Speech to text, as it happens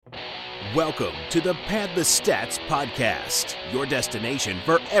Welcome to the Pad the Stats podcast, your destination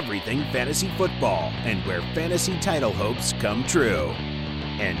for everything fantasy football and where fantasy title hopes come true.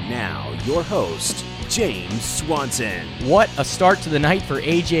 And now, your host, James Swanson. What a start to the night for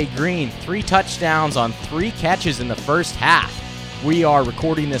A.J. Green. 3 touchdowns on 3 catches in the first half. We are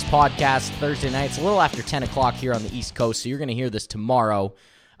recording this podcast Thursday night. It's a little after 10 o'clock here on the East Coast, so you're going to hear this tomorrow.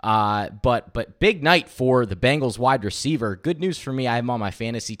 But big night for the Bengals wide receiver. Good news for me, I am on my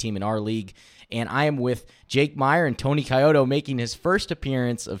fantasy team in our league, and I am with Jake Meyer and Tony Chiodo making his first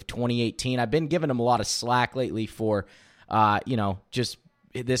appearance of 2018. I've been giving him a lot of slack lately for, just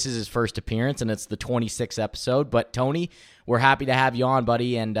this is his first appearance, and it's the 26th episode. But Tony, we're happy to have you on,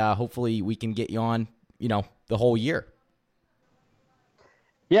 buddy, and hopefully we can get you on, the whole year.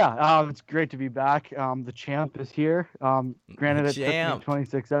 Yeah, it's great to be back. The champ is here. Granted, it took me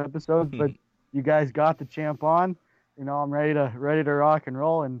 26 episodes, but you guys got the champ on. I'm ready to rock and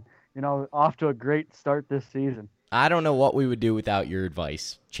roll, and off to a great start this season. I don't know what we would do without your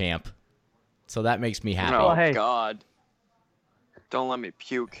advice, champ. So that makes me happy. Oh, hey. God. Don't let me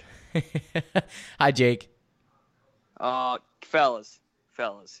puke. Hi, Jake. Fellas,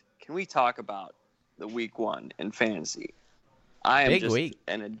 can we talk about the week 1 in fantasy? I am just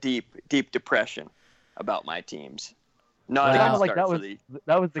in a deep depression about my teams. That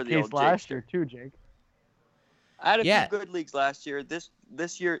was the case last year too, Jake. I had a few good leagues last year.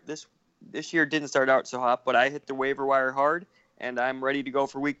 This year didn't start out so hot, but I hit the waiver wire hard, and I'm ready to go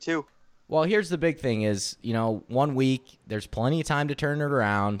for week 2. Well, here's the big thing is, 1 week, there's plenty of time to turn it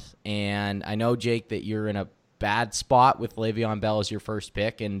around, and I know, Jake, that you're in a bad spot with Le'Veon Bell as your first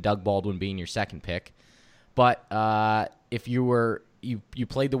pick and Doug Baldwin being your second pick. But if you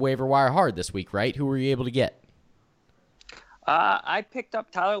played the waiver wire hard this week, right? Who were you able to get? I picked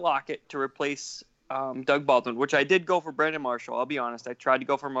up Tyler Lockett to replace Doug Baldwin, which I did go for Brandon Marshall. I'll be honest. I tried to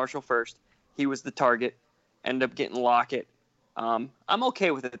go for Marshall first. He was the target. Ended up getting Lockett. I'm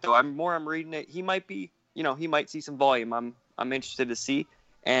okay with it, though. I'm reading it. He might be, he might see some volume. I'm interested to see.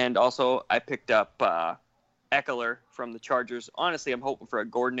 And also, I picked up Ekeler from the Chargers. Honestly, I'm hoping for a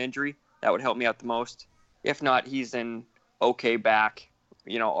Gordon injury. That would help me out the most. If not, he's in okay back,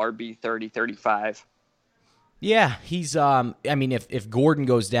 RB 30, 35. Yeah, he's if Gordon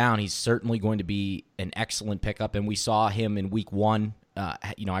goes down, he's certainly going to be an excellent pickup, and we saw him in week 1.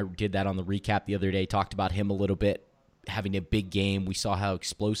 I did that on the recap the other day, talked about him a little bit, having a big game. We saw how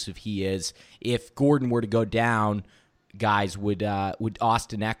explosive he is. If Gordon were to go down, guys, would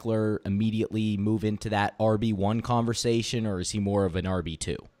Austin Ekeler immediately move into that RB1 conversation, or is he more of an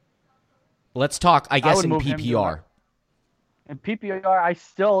RB2? Let's talk, I guess, in PPR. In PPR,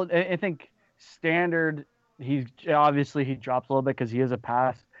 I think standard, he drops a little bit because he is a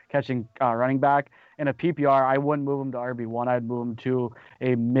pass-catching running back. In a PPR, I wouldn't move him to RB1. I'd move him to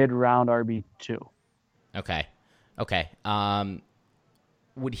a mid-round RB2. Okay.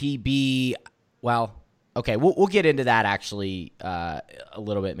 Would he be – well, okay, we'll get into that actually a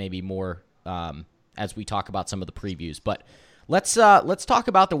little bit maybe more as we talk about some of the previews. But – Let's talk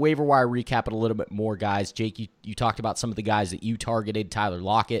about the waiver wire recap it a little bit more, guys. Jake, you talked about some of the guys that you targeted, Tyler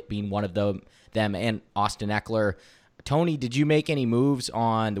Lockett being one of them, and Austin Ekeler. Tony, did you make any moves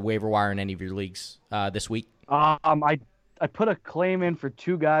on the waiver wire in any of your leagues this week? I put a claim in for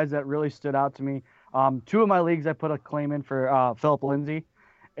 2 guys that really stood out to me. 2 of my leagues, I put a claim in for Phillip Lindsay,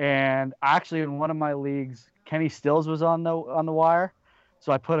 and actually in one of my leagues, Kenny Stills was on the wire,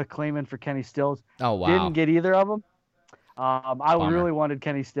 so I put a claim in for Kenny Stills. Oh wow! Didn't get either of them. I really wanted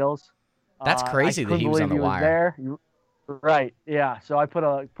Kenny Stills. That's crazy that he was on the wire. Right, yeah. So I put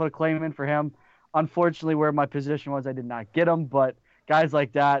a claim in for him. Unfortunately, where my position was, I did not get him. But guys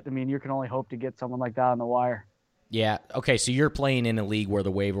like that, you can only hope to get someone like that on the wire. Yeah. Okay. So you're playing in a league where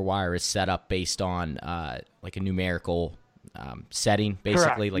the waiver wire is set up based on like a numerical setting,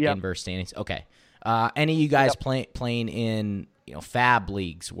 basically. Correct. Like inverse standings. Okay. Any of you guys playing in fab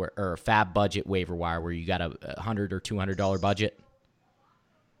leagues or fab budget waiver wire where you got a $100 or $200 budget?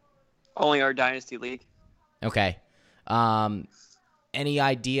 Only our dynasty league. Okay. Any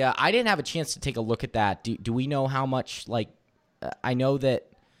idea? I didn't have a chance to take a look at that. Do we know how much? I know that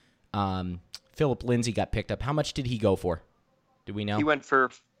Phillip Lindsay got picked up. How much did he go for? Do we know? He went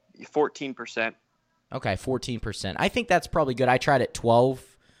for 14%. Okay, 14%. I think that's probably good. I tried at 12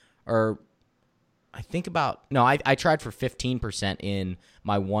 or. I tried for 15% in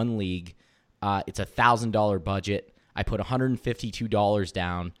my one league. It's $1,000 budget. I put $152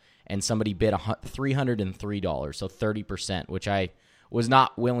 down, and somebody bid $303, so 30%, which I was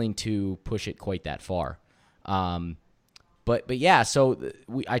not willing to push it quite that far. But yeah, so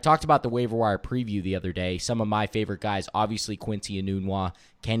I talked about the waiver wire preview the other day. Some of my favorite guys, obviously Quincy Enunwa,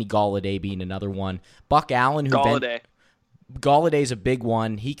 Kenny Golladay being another one. Buck Allen, Galladay's a big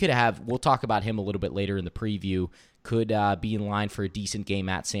one. He could have, we'll talk about him a little bit later in the preview, could be in line for a decent game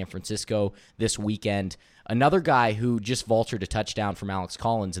at San Francisco this weekend. Another guy who just vultured a touchdown from Alex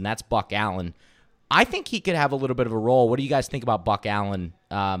Collins, and that's Buck Allen. I think he could have a little bit of a role. What do you guys think about Buck Allen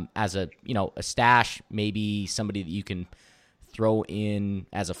as a stash, maybe somebody that you can throw in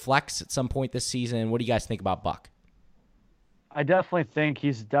as a flex at some point this season? What do you guys think about Buck? I definitely think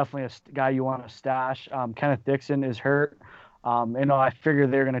he's definitely a guy you want to stash. Kenneth Dixon is hurt. I figure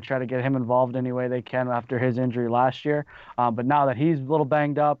they're going to try to get him involved any way they can after his injury last year. But now that he's a little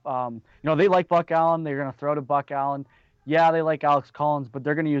banged up, they like Buck Allen. They're going to throw to Buck Allen. Yeah, they like Alex Collins, but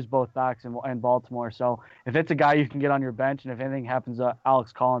they're going to use both backs in Baltimore. So if it's a guy you can get on your bench, and if anything happens to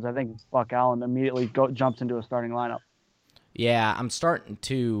Alex Collins, I think Buck Allen immediately jumps into a starting lineup. Yeah, I'm starting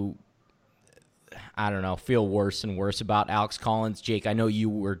to, feel worse and worse about Alex Collins. Jake, I know you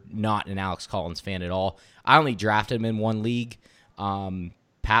were not an Alex Collins fan at all. I only drafted him in one league.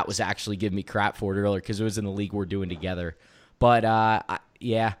 Pat was actually giving me crap for it earlier because it was in the league we're doing together. But, I'm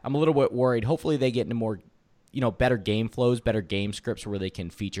a little bit worried. Hopefully they get into more, better game flows, better game scripts where they can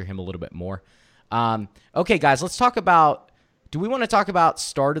feature him a little bit more. Okay, guys, let's talk about, do we want to talk about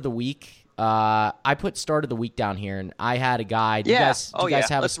start of the week? I put start of the week down here, and I had a guy. Do you guys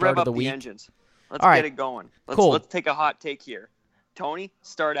have Let's a start rev of the up week? Engines. Let's All right. get it going. Cool. Let's take a hot take here. Tony,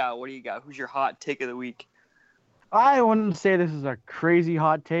 start out. What do you got? Who's your hot take of the week? I wouldn't say this is a crazy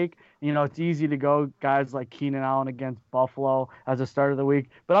hot take. It's easy to go guys like Keenan Allen against Buffalo as a start of the week,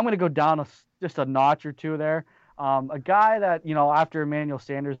 but I'm going to go down just a notch or two there. A guy that, after Emmanuel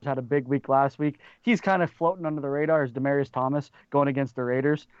Sanders had a big week last week, he's kind of floating under the radar is Demaryius Thomas going against the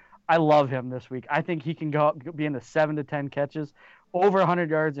Raiders. I love him this week. I think he can be in the 7 to 10 catches, over 100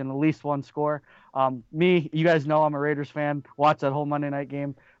 yards, and at least one score. You guys know I'm a Raiders fan. Watch that whole Monday night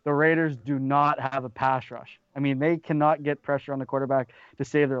game. The Raiders do not have a pass rush. I mean, they cannot get pressure on the quarterback to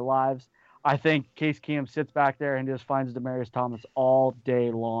save their lives. I think Case Keenum sits back there and just finds Demaryius Thomas all day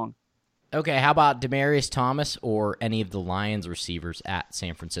long. Okay, how about Demaryius Thomas or any of the Lions receivers at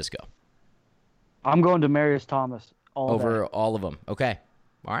San Francisco? I'm going Demaryius Thomas over all of them. Okay.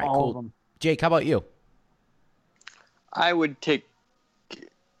 All right, all cool. of them. Jake, how about you? I would take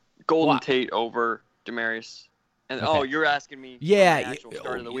Golden Tate over Demaryius. And okay. you're asking me the actual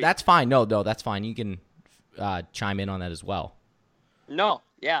start of the week. That's fine. No, that's fine. You can chime in on that as well. No,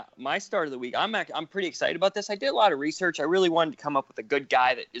 yeah, my start of the week. I'm pretty excited about this. I did a lot of research. I really wanted to come up with a good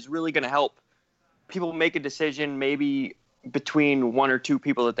guy that is really going to help people make a decision, maybe between one or two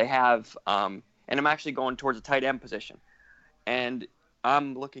people that they have. And I'm actually going towards a tight end position. And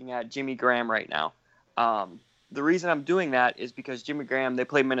I'm looking at Jimmy Graham right now. The reason I'm doing that is because Jimmy Graham, they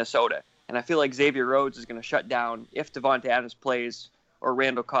play Minnesota. And I feel like Xavier Rhodes is going to shut down if Devontae Adams plays or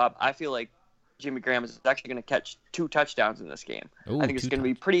Randall Cobb. I feel like Jimmy Graham is actually going to catch 2 touchdowns in this game. Ooh, I think it's going to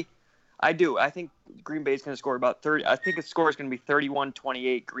be pretty – I do. I think Green Bay is going to score about 30 – I think the score is going to be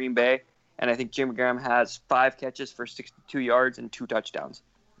 31-28 Green Bay. And I think Jimmy Graham has 5 catches for 62 yards and 2 touchdowns.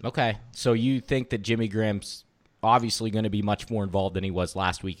 Okay. So you think that Jimmy Graham's obviously going to be much more involved than he was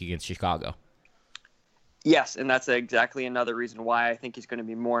last week against Chicago? Yes, and that's exactly another reason why I think he's going to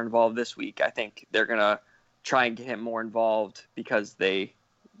be more involved this week. I think they're going to try and get him more involved because they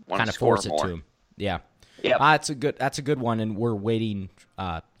want to score force more. it to him. Yeah. Yep. That's a good one, and we're waiting.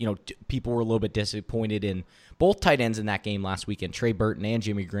 People were a little bit disappointed in both tight ends in that game last weekend, Trey Burton and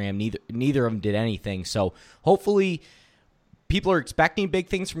Jimmy Graham. Neither of them did anything. So hopefully people are expecting big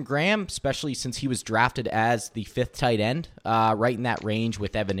things from Graham, especially since he was drafted as the 5th tight end, right in that range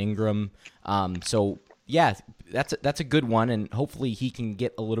with Evan Ingram. Yeah, that's a good one, and hopefully he can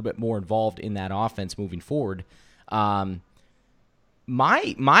get a little bit more involved in that offense moving forward.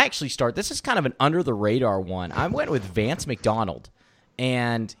 My actually start, this is kind of an under-the-radar one. I went with Vance McDonald,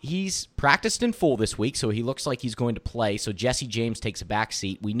 and he's practiced in full this week, so he looks like he's going to play. So Jesse James takes a back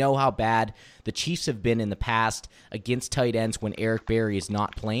seat. We know how bad the Chiefs have been in the past against tight ends when Eric Berry is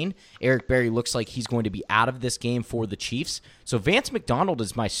not playing. Eric Berry looks like he's going to be out of this game for the Chiefs. So Vance McDonald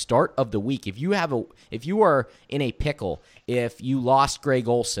is my start of the week. If you are in a pickle, if you lost Greg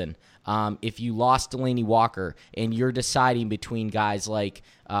Olsen, if you lost Delaney Walker, and you're deciding between guys like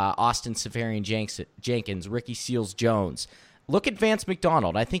Austin Seferian-Jenkins, Ricky Seals-Jones, look at Vance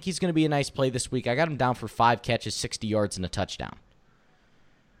McDonald. I think he's going to be a nice play this week. I got him down for 5 catches, 60 yards, and a touchdown.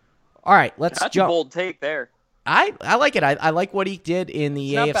 All right, let's jump. That's a bold take there. I like it. I like what he did in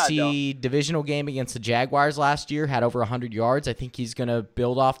the It's not AFC divisional game against the Jaguars last year. Had over 100 yards. I think he's going to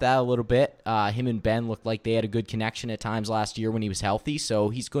build off that a little bit. Him and Ben looked like they had a good connection at times last year when he was healthy. So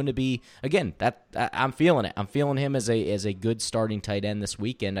he's going to be, again, I'm feeling it. I'm feeling him as a good starting tight end this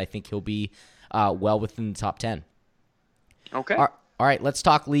weekend. I think he'll be well within the top 10. Okay. All right, let's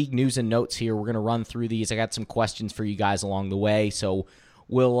talk league news and notes here. We're going to run through these. I got some questions for you guys along the way. So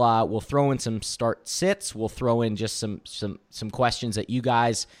we'll throw in some start sits. We'll throw in just some questions at you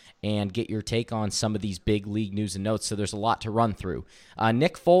guys and get your take on some of these big league news and notes. So there's a lot to run through.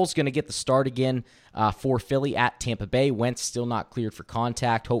 Nick Foles going to get the start again for Philly at Tampa Bay. Wentz still not cleared for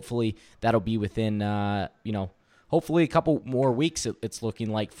contact. Hopefully that'll be within hopefully a couple more weeks. It's looking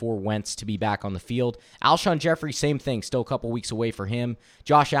like for Wentz to be back on the field. Alshon Jeffrey, same thing. Still a couple weeks away for him.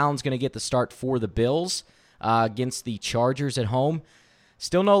 Josh Allen's going to get the start for the Bills against the Chargers at home.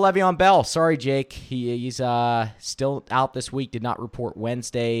 Still no Le'Veon Bell. Sorry, Jake. He's still out this week. Did not report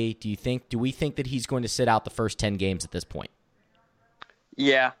Wednesday. Do we think that he's going to sit out the first 10 games at this point?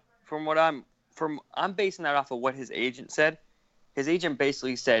 Yeah. I'm basing that off of what his agent said. His agent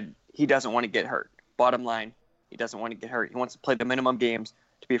basically said he doesn't want to get hurt. Bottom line, he doesn't want to get hurt. He wants to play the minimum games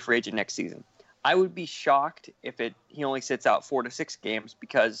to be a free agent next season. I would be shocked if he only sits out 4 to 6 games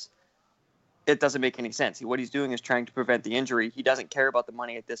because it doesn't make any sense. What he's doing is trying to prevent the injury. He doesn't care about the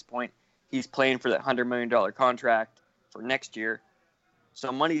money at this point. He's playing for that $100 million contract for next year.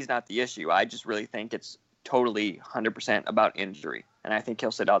 So money's not the issue. I just really think it's totally 100% about injury. And I think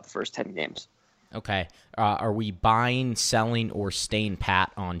he'll sit out the first 10 games. Okay. Are we buying, selling, or staying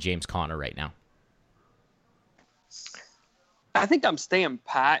pat on James Conner right now? I think I'm staying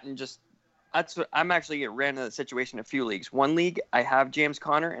pat and I'm actually getting ran into the situation in a few leagues. One league, I have James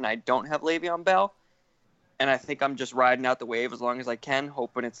Conner and I don't have Le'Veon Bell. And I think I'm just riding out the wave as long as I can,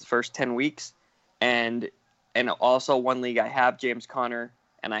 hoping it's the first 10 weeks. And also one league, I have James Conner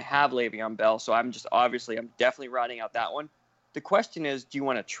and I have Le'Veon Bell. So I'm definitely riding out that one. The question is, do you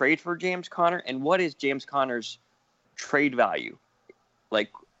want to trade for James Conner? And what is James Conner's trade value? Like,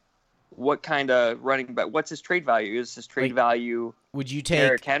 what kind of running back? What's his trade value? Is his trade value? Would you take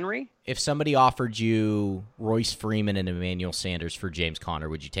Derrick Henry? If somebody offered you Royce Freeman and Emmanuel Sanders for James Conner?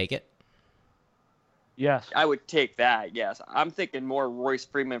 Would you take it? Yes, I would take that. Yes, I'm thinking more Royce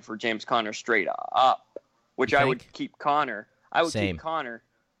Freeman for James Conner straight up, which I would keep Conner. I would keep Conner,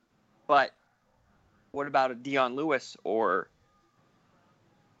 but what about a Dion Lewis or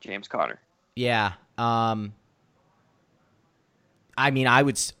James Conner? Yeah.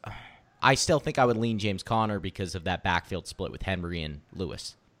 I still think I would lean James Conner because of that backfield split with Henry and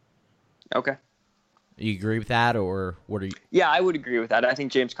Lewis. Okay. You agree with that, or what are you? Yeah, I would agree with that. I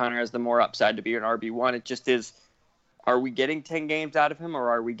think James Conner has the more upside to be an RB1. It just is, are we getting 10 games out of him, or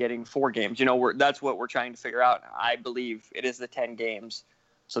are we getting 4 games? That's what we're trying to figure out. I believe it is the 10 games,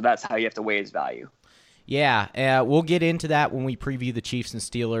 so that's how you have to weigh his value. Yeah, we'll get into that when we preview the Chiefs and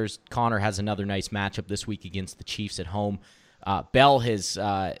Steelers. Conner has another nice matchup this week against the Chiefs at home. Bell has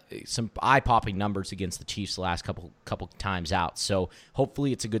some eye-popping numbers against the Chiefs the last couple times out, so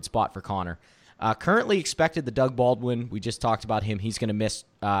hopefully it's a good spot for Conner. Currently expected the Doug Baldwin, we just talked about him. He's going to miss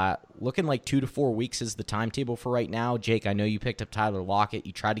looking like 2 to 4 weeks is the timetable for right now. Jake, I know you picked up Tyler Lockett.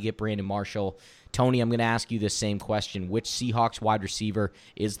 You tried to get Brandon Marshall. Tony, I'm going to ask you this same question. Which Seahawks wide receiver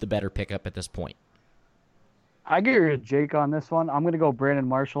is the better pickup at this point? I agree with Jake on this one. I'm going to go Brandon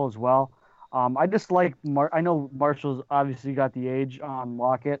Marshall as well. I just like I know Marshall's obviously got the age on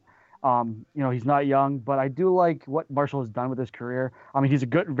Lockett. He's not young, but I do like what Marshall has done with his career. I mean, he's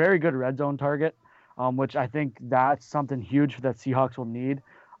a very good red zone target, which I think that's something huge that Seahawks will need.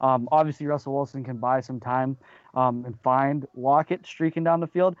 Obviously, Russell Wilson can buy some time and find Lockett streaking down the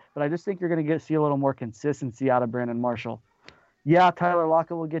field, but I just think you're going to see a little more consistency out of Brandon Marshall. Yeah, Tyler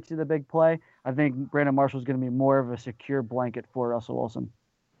Lockett will get you the big play. I think Brandon Marshall is going to be more of a secure blanket for Russell Wilson.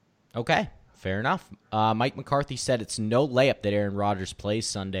 Okay. Fair enough. Mike McCarthy said it's no layup that Aaron Rodgers plays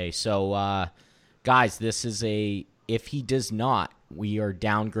Sunday. So, guys, this is if he does not, we are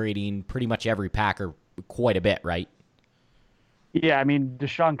downgrading pretty much every Packer quite a bit, right? Yeah, I mean,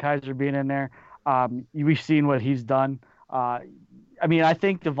 DeShone Kizer being in there, we've seen what he's done. I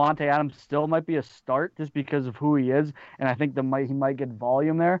think Devontae Adams still might be a start just because of who he is, and I think he might get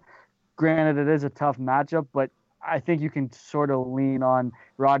volume there. Granted, it is a tough matchup, but I think you can sort of lean on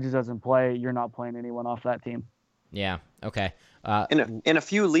Rodgers doesn't play. You're not playing anyone off that team. Yeah. Okay. In a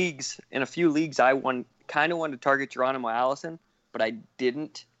few leagues, I kind of wanted to target Geronimo Allison, but I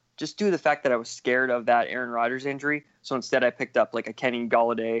didn't. Just due to the fact that I was scared of that Aaron Rodgers injury. So instead, I picked up like a Kenny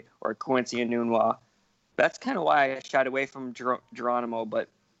Golladay or a Quincy Enunwa. That's kind of why I shied away from Geronimo. But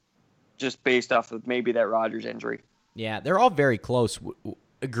just based off of maybe that Rodgers injury. Yeah, they're all very close.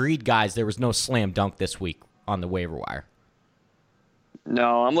 Agreed, guys. There was no slam dunk this week on the waiver wire.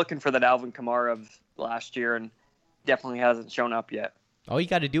 No, I'm looking for that Alvin Kamara of last year, and definitely hasn't shown up yet. All you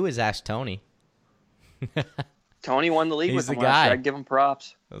got to do is ask Tony. Tony won the league He's with him the last guy. year. I give him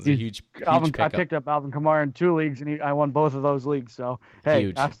props. That was a huge I pickup. picked up Alvin Kamara in 2 leagues, and I won both of those leagues. So, hey,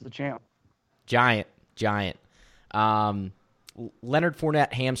 Huge. that's the champ. Giant. Leonard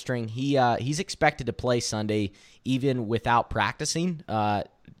Fournette hamstring. He's expected to play Sunday even without practicing.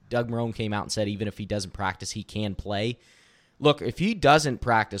 Doug Marrone came out and said even if he doesn't practice, he can play. Look, if he doesn't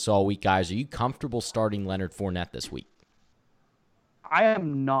practice all week, guys, are you comfortable starting Leonard Fournette this week? I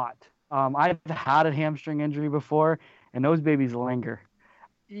am not. I've had a hamstring injury before, and those babies linger.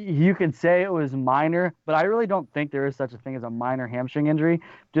 You could say it was minor, but I really don't think there is such a thing as a minor hamstring injury,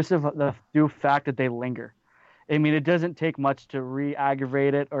 just of the fact that they linger. I mean, it doesn't take much to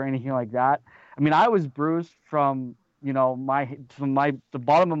re-aggravate it or anything like that. I mean, I was bruised from the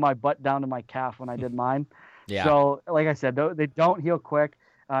bottom of my butt down to my calf when I did mine. Yeah. So, like I said, they don't heal quick.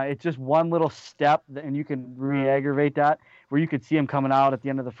 It's just one little step, and you can re-aggravate that. Where you could see him coming out at the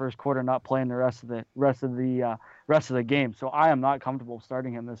end of the first quarter, not playing the rest of the game. So I am not comfortable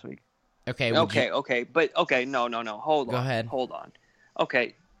starting him this week. Okay. No. Hold on. Go ahead. Hold on.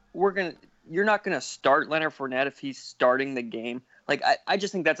 Okay, you're not gonna start Leonard Fournette if he's starting the game. Like I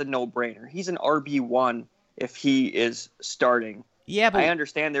just think that's a no-brainer. He's an RB1 if he is starting. Yeah, but I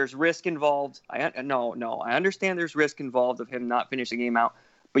understand there's risk involved. I understand there's risk involved of him not finishing the game out,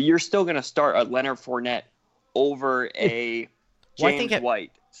 but you're still gonna start a Leonard Fournette over a James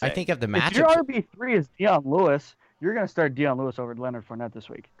White. I think of the matchup. If your RB3 is Deion Lewis, you're going to start Deion Lewis over Leonard Fournette this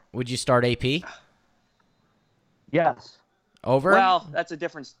week. Would you start AP? Yes. Over? Well, that's a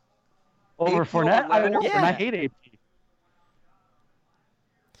difference. Over AP Fournette? over I Leonard would, and I Fournette. hate AP.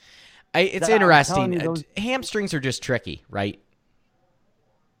 It's I'm interesting. telling you, those- Hamstrings are just tricky, right?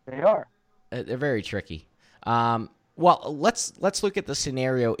 They are. They're very tricky. Well, let's look at the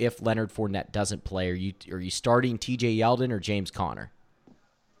scenario if Leonard Fournette doesn't play. Are you starting TJ Yeldon or James Conner?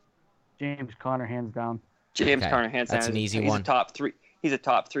 James Conner, hands down. James Okay, Conner, hands that's down. an easy He's one. A top three. He's a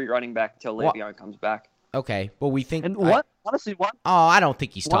top 3 running back until Le'Veon comes back. Okay, well we think. And honestly, I don't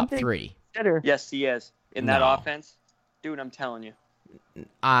think he's one top thing- 3. consider. Yes, he is in that No. offense, dude. I'm telling you.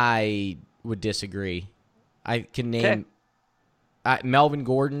 I would disagree. I can name Okay. Melvin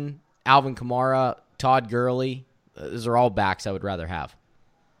Gordon, Alvin Kamara, Todd Gurley. Those are all backs I would rather have.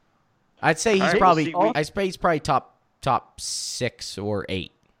 I'd say he's All right, probably. we'll see. I'd say he's probably top 6 or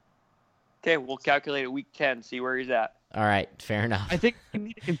 8. Okay, we'll calculate it week 10, see where he's at. All right, fair enough. I think you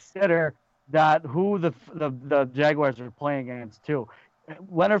need to consider that who the Jaguars are playing against too.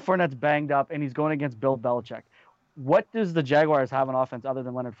 Leonard Fournette's banged up, and he's going against Bill Belichick. What does the Jaguars have on offense other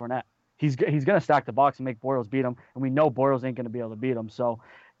than Leonard Fournette? He's going to stack the box and make Bortles beat him, and we know Bortles ain't going to be able to beat him. So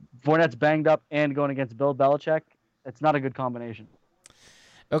Fournette's banged up and going against Bill Belichick. It's not a good combination.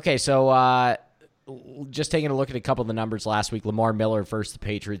 Okay, so just taking a look at a couple of the numbers last week. Lamar Miller versus the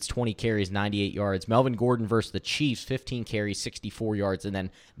Patriots, 20 carries, 98 yards. Melvin Gordon versus the Chiefs, 15 carries, 64 yards. And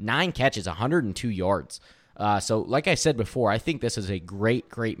then 9 catches, 102 yards. So like I said before, I think this is a great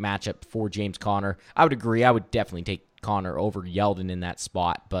matchup for James Conner. I would agree. I would definitely take Conner over Yeldon in that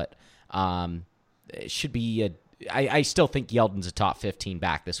spot. But it should be I still think Yeldon's a top 15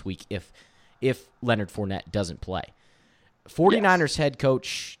 back this week if Leonard Fournette doesn't play. 49ers head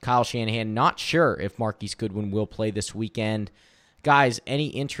coach Kyle Shanahan, not sure if Marquise Goodwin will play this weekend. Guys, any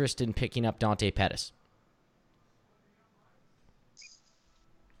interest in picking up Dante Pettis?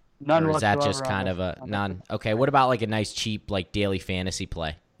 None Or is that whatsoever just on kind this. of a none? Okay, what about like a nice cheap like daily fantasy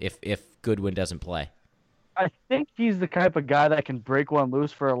play if Goodwin doesn't play? I think he's the type of guy that can break one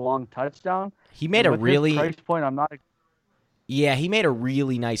loose for a long touchdown. He made a With his really price point. I'm not. Yeah, he made a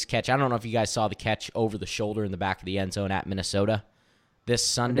really nice catch. I don't know if you guys saw the catch over the shoulder in the back of the end zone at Minnesota this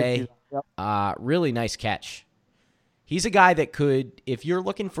Sunday. Yep. Really nice catch. He's a guy that could, if you're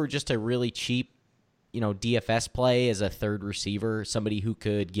looking for just a really cheap, DFS play as a third receiver, somebody who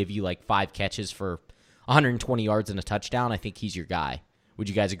could give you like 5 catches for 120 yards and a touchdown, I think he's your guy. Would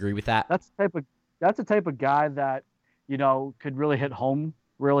you guys agree with that? That's the type of guy that could really hit home,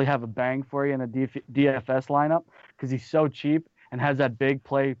 really have a bang for you in a DFS lineup because he's so cheap and has that big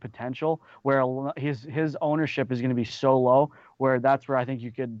play potential. Where his ownership is going to be so low, where that's where I think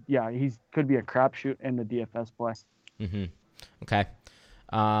he could be a crapshoot in the DFS play. Mm-hmm. Okay.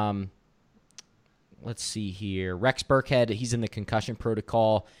 Let's see here. Rex Burkhead, he's in the concussion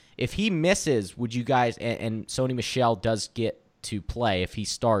protocol. If he misses, would you guys, and Sony Michel does get to play, if he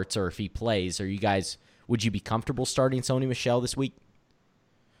starts or if he plays, would you be comfortable starting Sony Michel this week?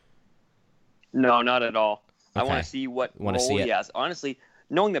 No, not at all. I Okay. want to see what Wanna role see he it. has. Honestly,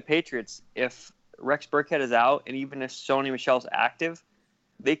 knowing the Patriots, if Rex Burkhead is out and even if Sony Michel's active,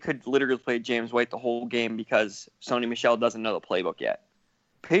 they could literally play James White the whole game because Sony Michel doesn't know the playbook yet.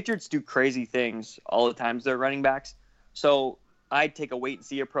 Patriots do crazy things all the time to their running backs. So I'd take a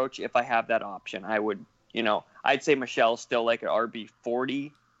wait-and-see approach if I have that option. I would, I'd say Michel's still like an RB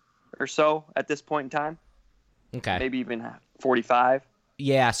 40 or so at this point in time. Okay. Maybe even 45.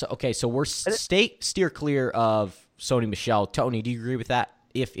 Yeah, so we're steer clear of Sony Michel. Tony, do you agree with that?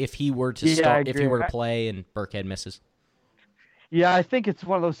 If he were to start, if he were to play and Burkhead misses? Yeah, I think it's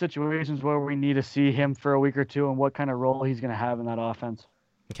one of those situations where we need to see him for a week or two and what kind of role he's going to have in that offense.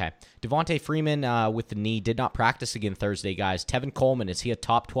 Okay. Devontae Freeman with the knee did not practice again Thursday, guys. Tevin Coleman, is he a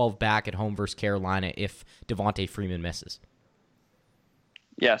top 12 back at home versus Carolina if Devontae Freeman misses?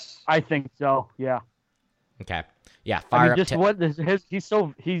 Yes. I think so, yeah. Okay. Yeah,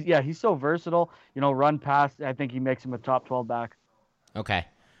 he's so versatile. Run pass, I think he makes him a top 12 back. Okay.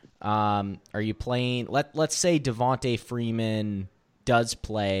 Are you playing let's say Devontae Freeman does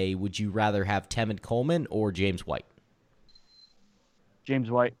play, would you rather have Tevin Coleman or James White?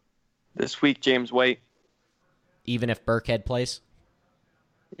 James White. This week, James White. Even if Burkhead plays?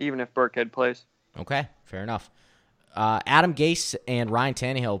 Even if Burkhead plays. Okay, fair enough. Adam Gase and Ryan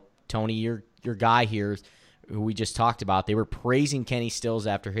Tannehill, Tony, your guy here, who we just talked about, they were praising Kenny Stills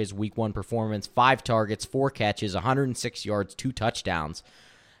after his Week 1 performance. 5 targets, 4 catches, 106 yards, 2 touchdowns.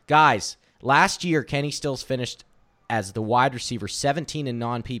 Guys, last year, Kenny Stills finished as the wide receiver 17 in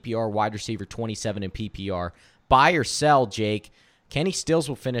non-PPR, wide receiver 27 in PPR. Buy or sell, Jake, Kenny Stills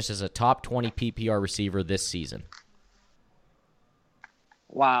will finish as a top 20 PPR receiver this season.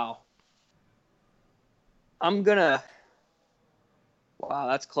 Wow. Wow,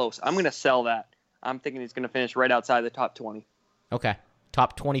 that's close. I'm going to sell that. I'm thinking he's going to finish right outside the top 20. Okay.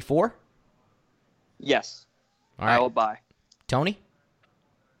 Top 24? Yes. All right. I will buy. Tony?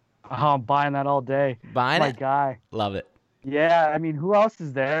 Oh, I'm buying that all day. Buying it? My guy. Love it. Yeah, I mean, who else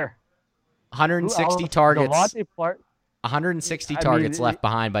is there? 160 targets. Devontae Park. 160 targets left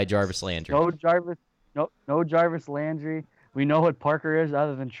behind by Jarvis Landry. No Jarvis Landry. We know what Parker is,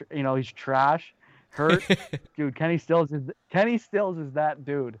 other than he's trash, hurt. Dude, Kenny Stills is that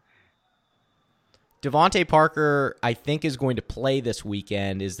dude. Devontae Parker, I think, is going to play this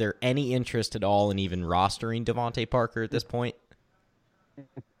weekend. Is there any interest at all in even rostering Devontae Parker at this point?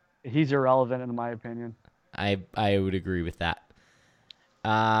 He's irrelevant in my opinion. I would agree with that.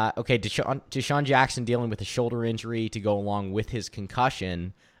 Okay, Deshaun Jackson dealing with a shoulder injury to go along with his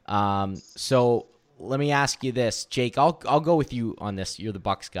concussion. So let me ask you this, Jake. I'll go with you on this. You're the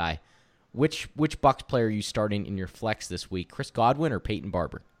Bucs guy. Which Bucs player are you starting in your flex this week? Chris Godwin or Peyton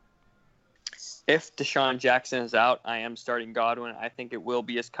Barber? If Deshaun Jackson is out, I am starting Godwin. I think it will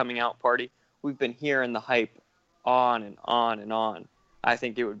be his coming out party. We've been hearing the hype on and on and on. I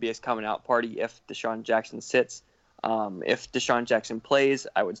think it would be his coming out party if Deshaun Jackson sits. If Deshaun Jackson plays,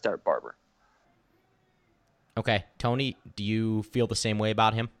 I would start Barber. Okay. Tony, do you feel the same way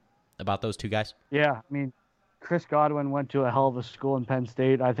about him? About those two guys? Yeah, I mean, Chris Godwin went to a hell of a school in Penn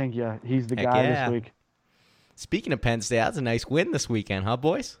State. I think, he's the guy this week. Speaking of Penn State, that's a nice win this weekend, huh,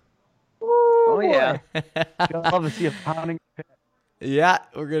 boys? Oh, yeah. I'd love to see a pounding pit. Yeah,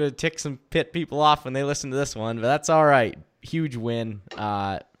 we're going to tick some Pitt people off when they listen to this one, but that's all right. Huge win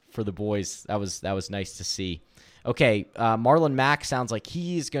for the boys. That was nice to see. Okay, Marlon Mack sounds like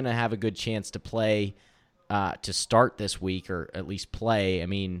he's going to have a good chance to play, to start this week, or at least play. I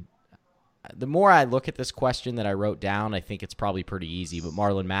mean, the more I look at this question that I wrote down, I think it's probably pretty easy, but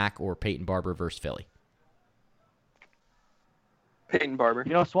Marlon Mack or Peyton Barber versus Philly? Peyton Barber.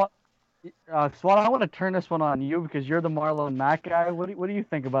 Swat, I want to turn this one on you because you're the Marlon Mack guy. What do you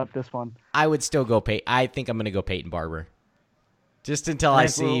think about this one? I would still go I think I'm going to go Peyton Barber. Just until I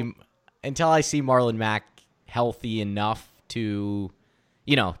see Marlon Mack healthy enough to,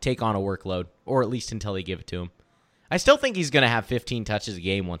 take on a workload, or at least until they give it to him. I still think he's going to have 15 touches a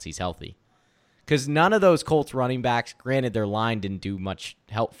game once he's healthy. Because none of those Colts running backs, granted their line didn't do much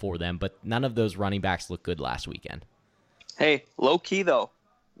help for them, but none of those running backs looked good last weekend. Hey, low key though,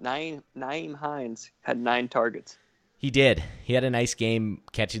 Nyheim Hines had 9 targets. He did. He had a nice game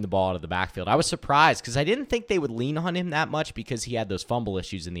catching the ball out of the backfield. I was surprised because I didn't think they would lean on him that much because he had those fumble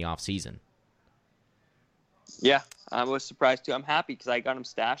issues in the offseason. Yeah, I was surprised too. I'm happy because I got him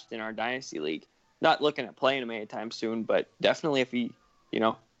stashed in our Dynasty League. Not looking at playing him anytime soon, but definitely if he,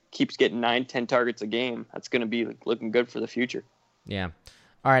 keeps getting 9-10 targets a game, that's going to be looking good for the future. Yeah.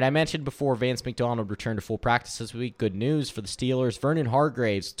 All right, I mentioned before Vance McDonald returned to full practice this week. Good news for the Steelers. Vernon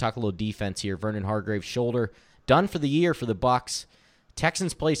Hargreaves, talk a little defense here. Vernon Hargreaves' shoulder done for the year for the Bucs.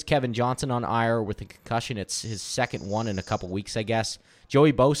 Texans placed Kevin Johnson on IR with a concussion. It's his second one in a couple weeks, I guess.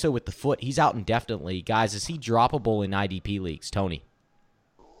 Joey Bosa with the foot. He's out indefinitely. Guys, is he droppable in IDP leagues? Tony?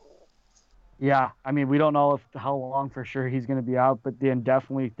 Yeah, I mean, we don't know how long for sure he's going to be out, but the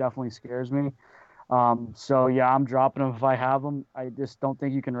definitely scares me. So, yeah, I'm dropping him if I have him. I just don't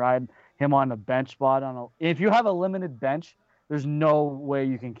think you can ride him on a bench spot. If you have a limited bench, there's no way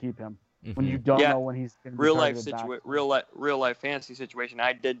you can keep him when you don't know when he's going to be real life fantasy situation.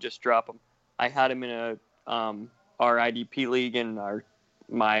 I did just drop him. I had him in a our IDP league in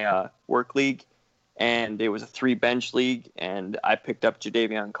my work league, and it was a 3-bench league, and I picked up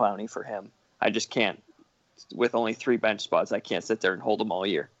Jadeveon Clowney for him. I just can't, with only 3 bench spots, I can't sit there and hold him all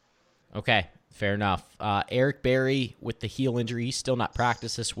year. Okay, fair enough. Eric Berry with the heel injury, he's still not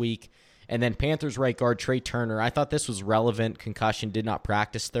practiced this week. And then Panthers right guard Trey Turner. I thought this was relevant. Concussion, did not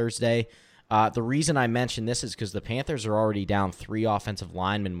practice Thursday. The reason I mention this is because the Panthers are already down 3 offensive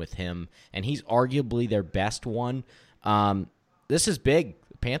linemen with him, and he's arguably their best one. This is big.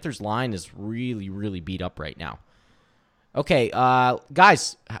 The Panthers line is really, really beat up right now. Okay,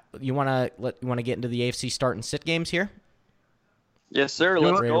 guys, you want to get into the AFC start and sit games here? Yes, sir.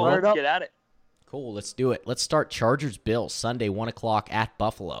 Let's go. Let's get at it. Cool, let's do it. Let's start Chargers-Bills, Sunday, 1 o'clock at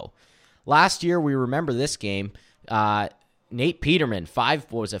Buffalo. Last year, we remember this game. Nate Peterman, 5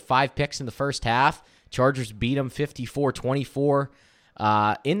 picks in the first half. Chargers beat him 54-24.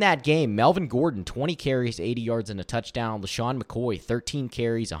 In that game, Melvin Gordon, 20 carries, 80 yards, and a touchdown. LaShawn McCoy, 13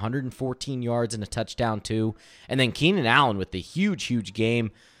 carries, 114 yards, and a touchdown, too. And then Keenan Allen with the huge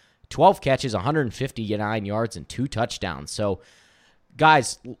game, 12 catches, 159 yards, and 2 touchdowns. So,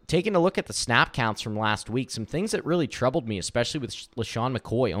 guys, taking a look at the snap counts from last week, some things that really troubled me, especially with LaShawn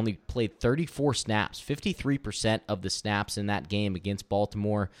McCoy, only played 34 snaps, 53% of the snaps in that game against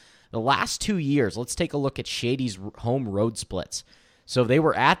Baltimore. The last 2 years, let's take a look at Shady's home road splits. So they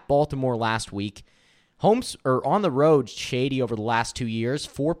were at Baltimore last week. On the road, Shady over the last 2 years,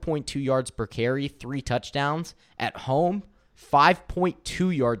 4.2 yards per carry, 3 touchdowns. At home,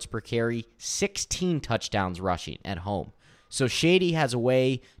 5.2 yards per carry, 16 touchdowns rushing at home. So Shady has a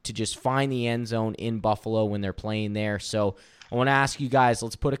way to just find the end zone in Buffalo when they're playing there. So I want to ask you guys,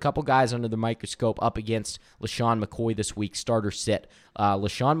 let's put a couple guys under the microscope up against LaShawn McCoy this week. Starter sit.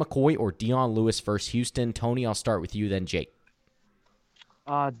 LaShawn McCoy or Dion Lewis versus Houston. Tony, I'll start with you, then Jake.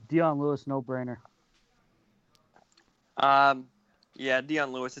 Dion Lewis, no-brainer. Yeah,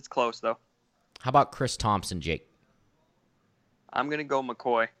 Dion Lewis. It's close, though. How about Chris Thompson, Jake? I'm going to go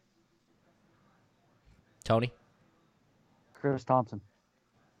McCoy. Tony? Chris Thompson.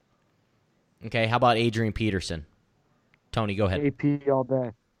 Okay, how about Adrian Peterson? Tony, go ahead. AP all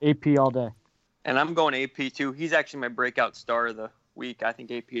day. And I'm going AP, too. He's actually my breakout star of the week. I think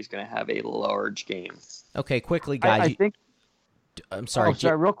AP is going to have a large game. Okay, quickly, guys. I think... I'm sorry.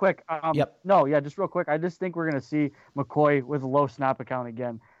 Real quick. Yep. No, yeah, just real quick. I just think we're going to see McCoy with a low snap account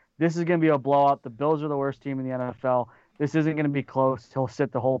again. This is going to be a blowout. The Bills are the worst team in the NFL. This isn't going to be close. He'll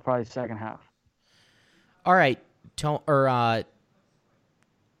sit the whole probably second half. All right.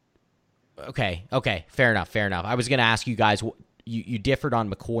 Okay. Fair enough. I was going to ask you guys, you differed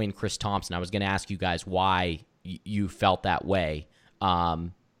on McCoy and Chris Thompson. I was going to ask you guys why you felt that way.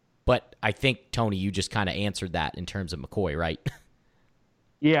 But I think, Tony, you just kind of answered that in terms of McCoy, right?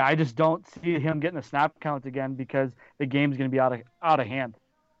 Yeah, I just don't see him getting a snap count again because the game's going to be out of hand.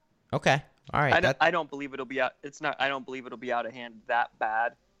 Okay, all right. I don't believe it'll be out. I don't believe it'll be out of hand that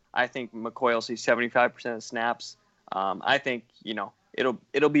bad. I think McCoy will see 75% of snaps. I think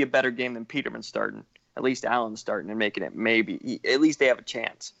it'll be a better game than Peterman starting. At least Allen starting and making it maybe. At least they have a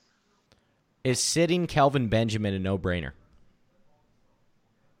chance. Is sitting Kelvin Benjamin a no-brainer?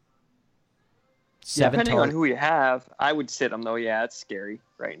 Depending on who you have, I would sit him, though. Yeah, it's scary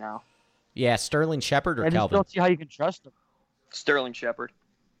right now. Yeah, Sterling Shepard or I Kelvin? just don't see how you can trust him. Sterling Shepard.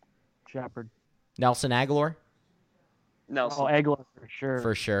 Nelson Aguilar? Nelson. Oh, Ekeler for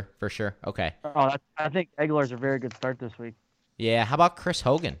sure. For sure. Okay. Oh, I think Ekeler's a very good start this week. Yeah, how about Chris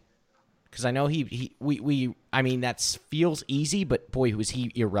Hogan? Because I know that feels easy, but boy, was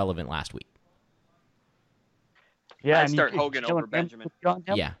he irrelevant last week. Yeah, I'd start Hogan over Benjamin.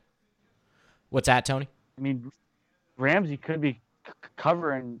 Yeah. What's that, Tony? I mean, Ramsey could be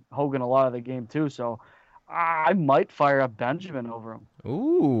covering Hogan a lot of the game too, so I might fire up Benjamin over him.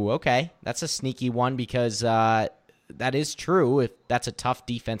 Ooh, okay. That's a sneaky one because that is true. If that's a tough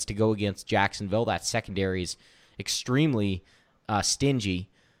defense to go against Jacksonville, that secondary is extremely stingy.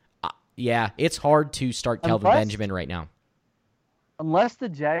 Yeah, it's hard to start Kelvin Benjamin right now. Unless the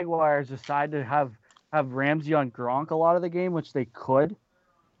Jaguars decide to have Ramsey on Gronk a lot of the game, which they could,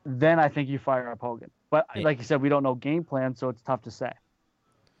 then I think you fire up Hogan. But like you said, we don't know game plan, so it's tough to say.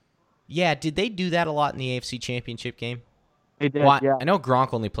 Yeah, did they do that a lot in the AFC Championship game? They did, Well, yeah. I know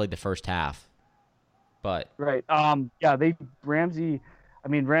Gronk only played the first half, but Right. Ramsey's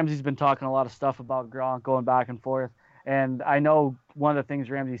been talking a lot of stuff about Gronk going back and forth. And I know one of the things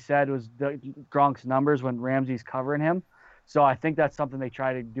Ramsey said was Gronk's numbers when Ramsey's covering him. So I think that's something they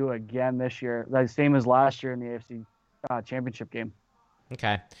try to do again this year. The same as last year in the AFC Championship game.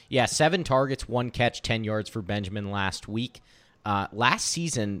 Okay. Yeah, 7 targets, 1 catch, 10 yards for Benjamin last week. Last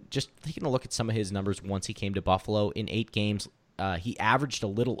season, just taking a look at some of his numbers once he came to Buffalo, in 8 games, he averaged a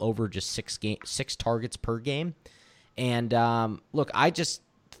little over just 6 targets per game. And look, I just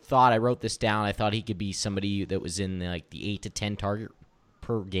thought, I wrote this down, I thought he could be somebody that was in the 8 to 10 target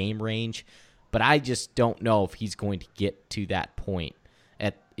per game range. But I just don't know if he's going to get to that point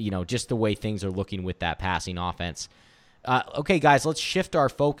at, just the way things are looking with that passing offense. Okay, guys, let's shift our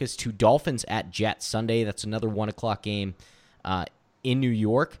focus to Dolphins at Jets Sunday. That's another 1 o'clock game in New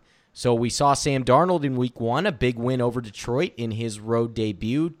York. So we saw Sam Darnold in week 1, a big win over Detroit in his road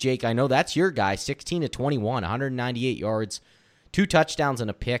debut. Jake, I know that's your guy, 16-21, 198 yards, 2 touchdowns and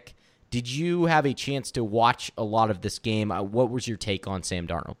a pick. Did you have a chance to watch a lot of this game? What was your take on Sam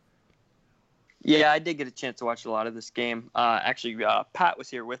Darnold? Yeah, I did get a chance to watch a lot of this game. Actually, Pat was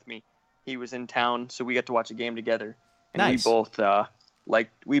here with me. He was in town, so we got to watch a game together. And nice.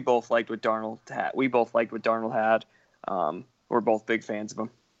 We both liked what Darnold had. We both liked what Darnold had. We're both big fans of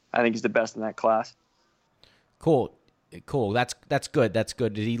him. I think he's the best in that class. Cool. That's good.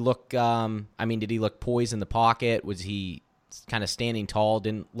 Did he look? Did he look poised in the pocket? Was he kind of standing tall?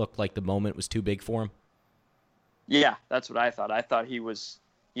 Didn't look like the moment was too big for him. Yeah, that's what I thought. I thought he was,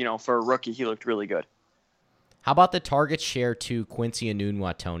 for a rookie, he looked really good. How about the target share to Quincy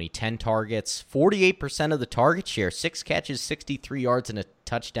Enunwa, Tony? 10 targets, 48% of the target share, 6 catches, 63 yards, and a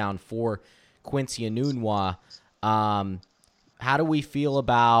touchdown for Quincy Enunwa. How do we feel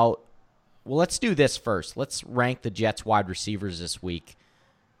about... Well, let's do this first. Let's rank the Jets wide receivers this week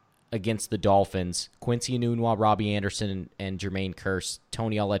against the Dolphins. Quincy Enunwa, Robbie Anderson, and Jermaine Kearse.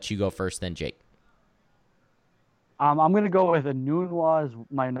 Tony, I'll let you go first, then Jake. I'm going to go with Enunwa as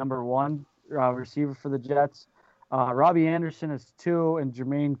my number 1 receiver for the Jets. Robbie Anderson is 2, and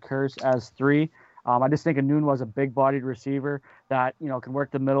Jermaine Kearse as 3. I just think Enunwa is a big-bodied receiver that can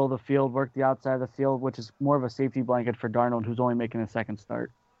work the middle of the field, work the outside of the field, which is more of a safety blanket for Darnold, who's only making a second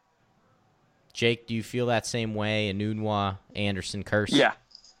start. Jake, do you feel that same way? Enunwa, Anderson, Kearse? Yeah.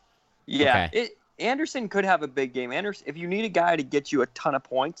 Okay. Anderson could have a big game. Anderson, if you need a guy to get you a ton of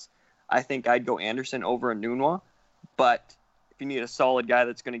points, I think I'd go Anderson over Enunwa. But if you need a solid guy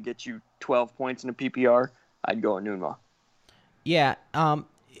that's going to get you 12 points in a PPR, I'd go Enunwa. Yeah.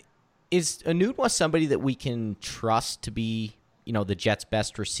 Is Enunwa somebody that we can trust to be, the Jets'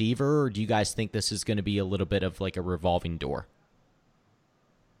 best receiver, or do you guys think this is going to be a little bit of like a revolving door?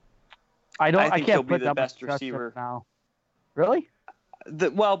 I think he'll can't be put the that best much trust in receiver now. Really?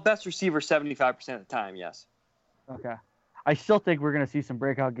 Best receiver 75% of the time, yes. Okay. I still think we're going to see some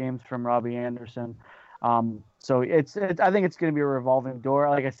breakout games from Robbie Anderson. So I think it's going to be a revolving door.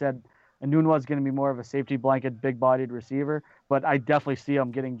 Like I said, Enunwa is going to be more of a safety blanket, big-bodied receiver, but I definitely see him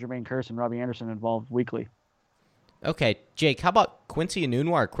getting Jermaine Kearse and Robbie Anderson involved weekly. Okay, Jake, how about Quincy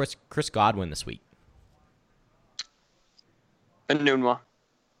Enunwa or Chris Godwin this week? Enunwa.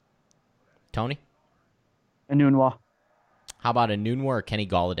 Tony? Enunwa. How about Enunwa or Kenny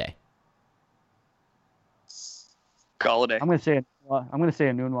Golladay? Golladay. I'm going to say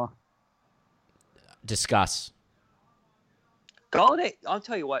Enunwa. Discuss. Golladay, I'll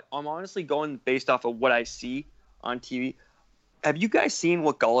tell you what, I'm honestly going based off of what I see on TV. Have you guys seen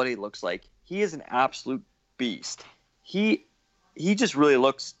what Golladay looks like? He is an absolute beast. He just really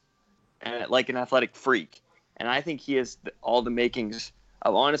looks like an athletic freak. And I think he has all the makings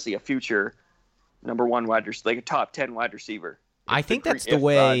of, honestly, a future number 1 wide receiver, like a top 10 wide receiver. I think that's the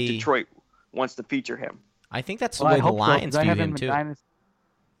way Detroit wants to feature him. I think that's the way the Lions view him, too.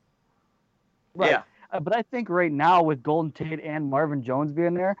 Right. Yeah. But I think right now with Golden Tate and Marvin Jones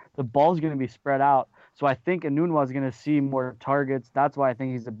being there, the ball's going to be spread out. So I think Enunwa is going to see more targets. That's why I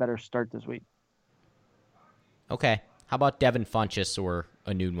think he's a better start this week. Okay. How about Devin Funchess or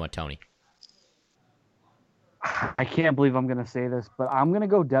Enunwa, Tony? I can't believe I'm going to say this, but I'm going to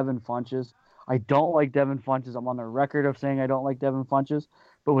go Devin Funchess. I don't like Devin Funchess. I'm on the record of saying I don't like Devin Funchess.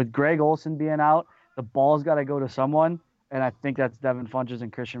 But with Greg Olsen being out, the ball's got to go to someone, and I think that's Devin Funchess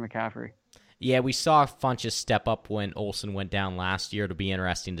and Christian McCaffrey. Yeah, we saw Funchess step up when Olsen went down last year. It'll be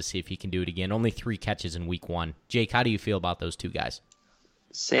interesting to see if he can do it again. Only 3 catches in week 1. Jake, how do you feel about those 2 guys?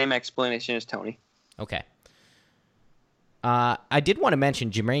 Same explanation as Tony. Okay. I did want to mention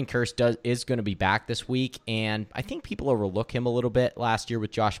Jermaine Kearse is going to be back this week, and I think people overlook him a little bit last year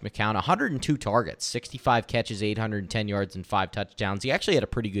with Josh McCown. 102 targets, 65 catches, 810 yards, and 5 touchdowns. He actually had a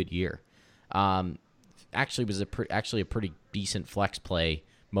pretty good year. Actually was a pretty decent flex play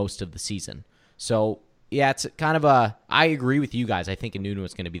most of the season. So, yeah, it's kind of I agree with you guys. I think Enunwa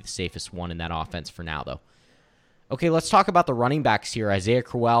is going to be the safest one in that offense for now, though. Okay, let's talk about the running backs here. Isaiah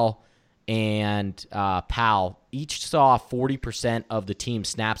Crowell and Powell each saw 40% of the team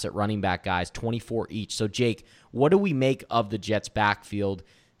snaps at running back, guys, 24 each. So, Jake, what do we make of the Jets' backfield?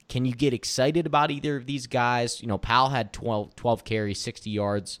 Can you get excited about either of these guys? Powell had 12 carries, 60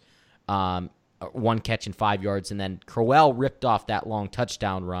 yards, 1 catch and 5 yards, and then Crowell ripped off that long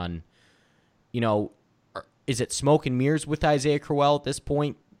touchdown run. Is it smoke and mirrors with Isaiah Crowell at this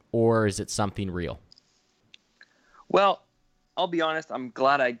point, or is it something real? Well, I'll be honest, I'm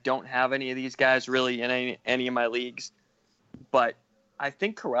glad I don't have any of these guys really in any of my leagues. But I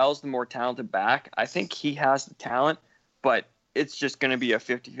think Corral's the more talented back. I think he has the talent, but it's just going to be a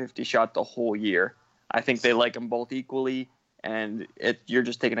 50-50 shot the whole year. I think they like them both equally, and you're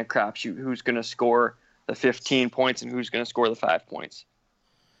just taking a crapshoot who's going to score the 15 points and who's going to score the 5 points.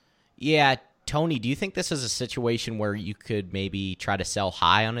 Yeah, Tony, do you think this is a situation where you could maybe try to sell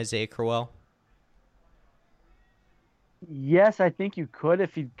high on Isaiah Crowell? Yes, I think you could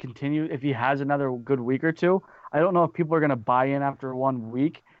if he has another good week or two. I don't know if people are going to buy in after 1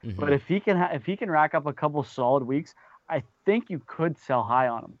 week, but if he can rack up a couple solid weeks, I think you could sell high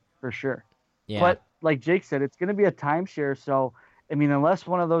on him for sure. Yeah. But like Jake said, it's going to be a timeshare. So, I mean, unless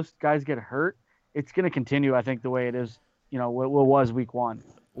one of those guys get hurt, it's going to continue, I think, the way it is, what was week 1.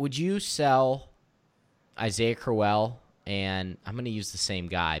 Would you sell Isaiah Crowell, and I'm going to use the same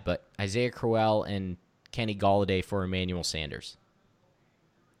guy, but Isaiah Crowell and Kenny Golladay for Emmanuel Sanders?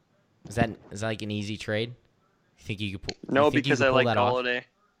 Is that like an easy trade? You think you could? No, because I like Golladay,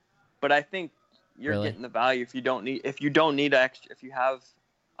 but I think you're getting the value if you don't need extra. If you have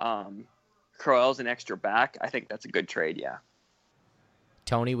Crowell's an extra back, I think that's a good trade. Yeah.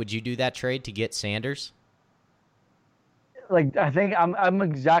 Tony, would you do that trade to get Sanders? Like, I think I'm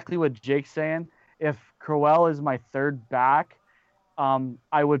exactly what Jake's saying. If Crowell is my third back,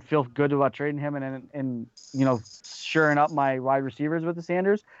 I would feel good about trading him and shoring up my wide receivers with the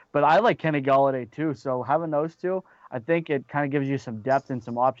Sanders. But I like Kenny Golladay too. So having those two, I think it kind of gives you some depth and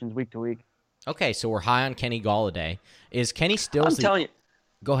some options week to week. Okay, so we're high on Kenny Golladay. Is Kenny still? I'm telling you.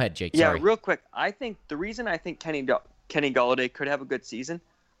 Go ahead, Jake. Yeah, sorry. Real quick. I think the reason I think Kenny Golladay could have a good season,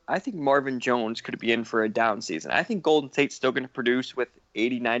 I think Marvin Jones could be in for a down season. I think Golden State's still going to produce with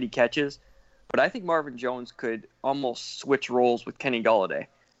 80, 90 catches. But I think Marvin Jones could almost switch roles with Kenny Golladay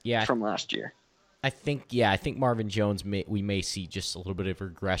from last year. I think Marvin Jones, we may see just a little bit of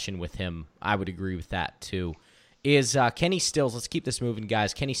regression with him. I would agree with that, too. Is Kenny Stills, let's keep this moving,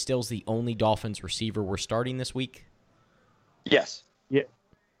 guys. Kenny Stills the only Dolphins receiver we're starting this week? Yes. Yeah.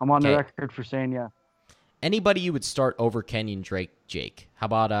 I'm on the record for saying yeah. Anybody you would start over Kenyon Drake, Jake? How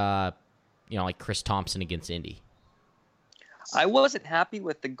about, like Chris Thompson against Indy? I wasn't happy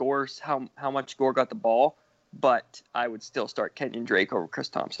with the Gore's how much Gore got the ball, but I would still start Kenyon Drake over Chris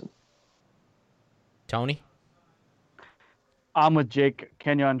Thompson. Tony? I'm with Jake,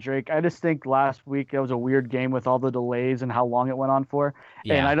 Kenyon Drake. I just think last week it was a weird game with all the delays and how long it went on for.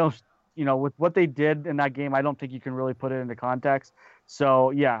 Yeah. And I don't, with what they did in that game, I don't think you can really put it into context.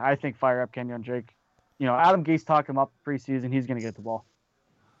 So, yeah, I think fire up Kenyon Drake. Adam Gase talked him up preseason. He's going to get the ball.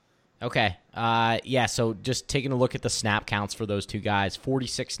 Okay. So just taking a look at the snap counts for those two guys.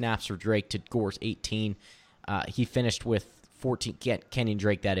 46 snaps for Drake to Gore's 18. He finished with 14. Kenyon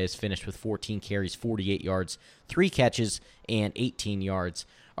Drake, that is, finished with 14 carries, 48 yards, 3 catches, and 18 yards.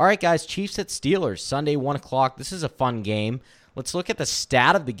 All right, guys, Chiefs at Steelers, Sunday, 1 o'clock. This is a fun game. Let's look at the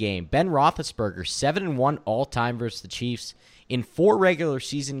stat of the game. Ben Roethlisberger, 7-1 all-time versus the Chiefs. In 4 regular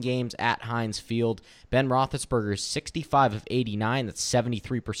season games at Heinz Field, Ben Roethlisberger is 65 of 89. That's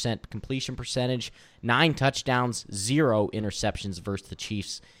 73% completion percentage, 9 touchdowns, 0 interceptions versus the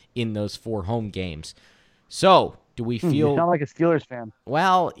Chiefs in those 4 home games. So, do we feel... You sound like a Steelers fan.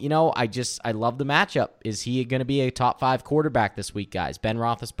 Well, I love the matchup. Is he going to be a top 5 quarterback this week, guys? Ben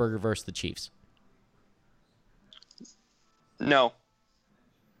Roethlisberger versus the Chiefs. No.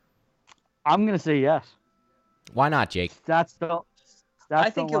 I'm going to say yes. Why not, Jake? I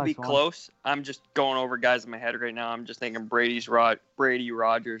think he'll be close. I'm just going over guys in my head right now. I'm just thinking Brady,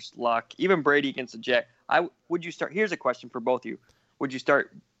 Rodgers, Luck, even Brady against the Jags. Would you start? Here's a question for both of you. Would you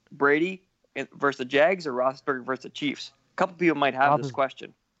start Brady versus the Jags or Roethlisberger versus the Chiefs? A couple people might have this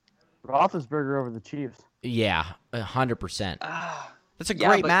question. Roethlisberger over the Chiefs. Yeah, 100%. That's a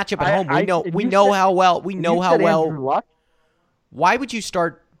great matchup at home. We know how well. Andrew Luck? Why would you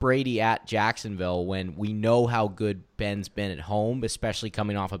start Brady at Jacksonville when we know how good Ben's been at home, especially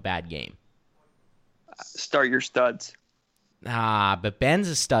coming off a bad game? Start your studs. But Ben's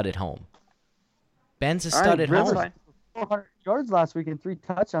a stud at home. Ben's a stud at home. 400 yards last week and 3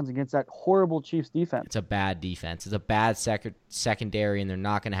 touchdowns against that horrible Chiefs defense. It's a bad defense. It's a bad secondary, and they're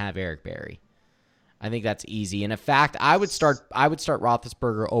not going to have Eric Berry. I think that's easy. And in fact, I would start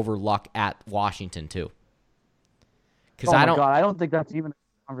Roethlisberger over Luck at Washington too. Because God, I don't think that's even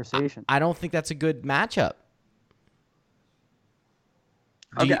a conversation. I don't think that's a good matchup.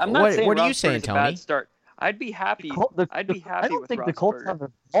 I'm not saying what are you saying, Tony? A bad start. I'd be happy. I don't think the Colts have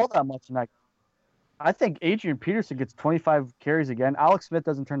the ball that much tonight. I think Adrian Peterson gets 25 carries again. Alex Smith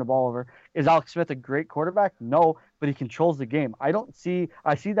doesn't turn the ball over. Is Alex Smith a great quarterback? No, but he controls the game. I see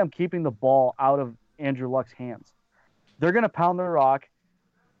them keeping the ball out of Andrew Luck's hands. They're going to pound the rock.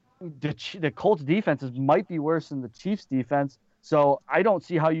 The Colts defenses might be worse than the Chiefs defense, so I don't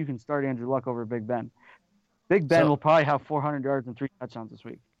see how you can start Andrew Luck over Big Ben. Big Ben will probably have 400 yards and 3 touchdowns this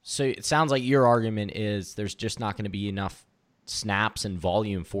week. So it sounds like your argument is there's just not going to be enough snaps and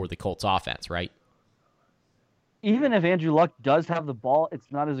volume for the Colts offense, right? Even if Andrew Luck does have the ball,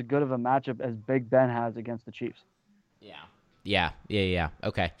 it's not as good of a matchup as Big Ben has against the Chiefs. Yeah.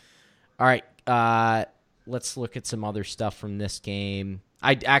 Okay. All right. Let's look at some other stuff from this game.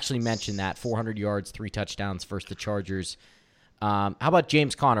 I actually mentioned that 400 yards, 3 touchdowns versus the Chargers. How about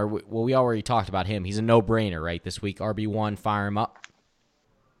James Conner? Well, we already talked about him. He's a no-brainer, right, this week. RB1, fire him up.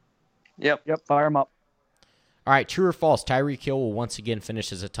 Yep, fire him up. All right, true or false, Tyreek Hill will once again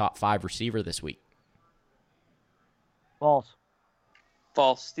finish as a top 5 receiver this week. False.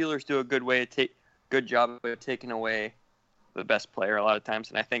 Steelers do a good job of taking away the best player a lot of times,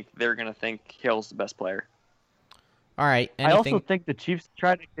 and I think they're going to think Hill's the best player. All right. I also think the Chiefs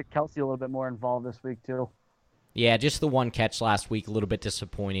tried to get Kelsey a little bit more involved this week, too. Yeah, just the one catch last week, a little bit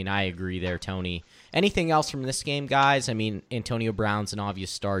disappointing. I agree there, Tony. Anything else from this game, guys? I mean, Antonio Brown's an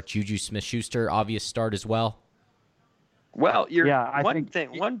obvious start. Juju Smith-Schuster, obvious start as well. Well,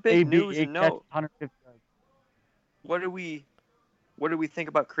 one big news and note. What do we think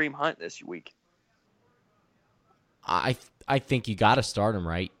about Kareem Hunt this week? I think you got to start him,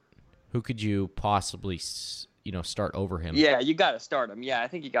 right? Who could you possibly start over him? Yeah, you got to start him. Yeah, I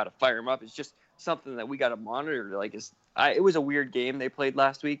think you got to fire him up. It's just something that we got to monitor. It was a weird game they played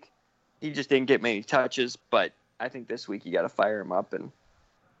last week. He just didn't get many touches, but I think this week you got to fire him up and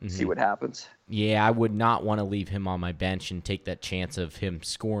see what happens. Yeah, I would not want to leave him on my bench and take that chance of him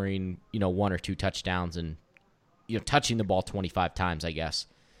scoring, 1 or 2 touchdowns and touching the ball 25 times, I guess.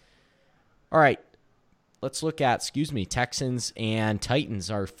 All right. Let's look at, Texans and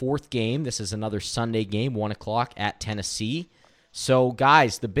Titans, our 4th game. This is another Sunday game, 1 o'clock at Tennessee. So,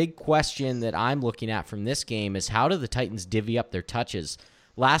 guys, the big question that I'm looking at from this game is how do the Titans divvy up their touches?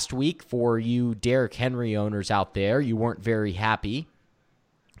 Last week, for you Derrick Henry owners out there, you weren't very happy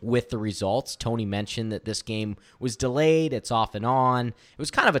with the results. Tony mentioned that this game was delayed. It's off and on. It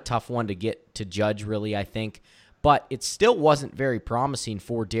was kind of a tough one to get to judge, really, I think. But it still wasn't very promising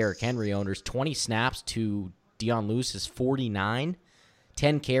for Derrick Henry owners. 20 snaps to Dion Lewis's 49.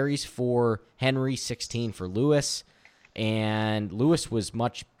 10 carries for Henry, 16 for Lewis. And Lewis was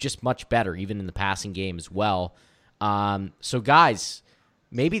much better, even in the passing game as well. So, guys,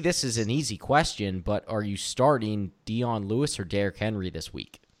 maybe this is an easy question, but are you starting Dion Lewis or Derrick Henry this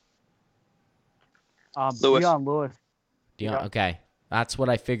week? Dion Lewis. Okay. That's what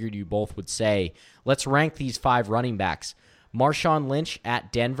I figured you both would say. Let's rank these 5 running backs. Marshawn Lynch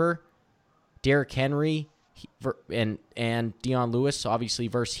at Denver, Derrick Henry and Dion Lewis, obviously,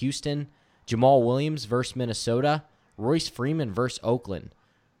 versus Houston, Jamal Williams versus Minnesota, Royce Freeman versus Oakland.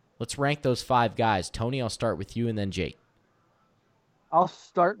 Let's rank those 5 guys. Tony, I'll start with you, and then Jake. I'll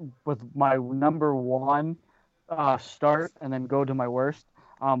start with my number 1 start and then go to my worst.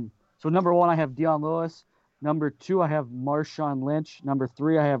 So number 1, I have Dion Lewis. Number 2, I have Marshawn Lynch. Number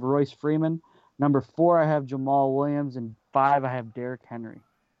 3, I have Royce Freeman. Number 4, I have Jamal Williams. And 5, I have Derrick Henry.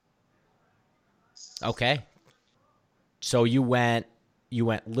 Okay. So you went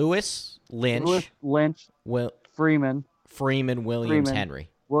Lewis, Lynch, Freeman, Williams,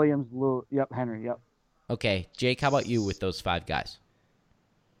 Henry. Henry, yep. Okay, Jake, how about you with those 5 guys?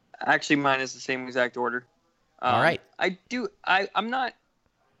 Actually, mine is the same exact order. All right.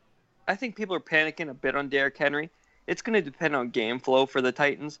 I think people are panicking a bit on Derrick Henry. It's going to depend on game flow for the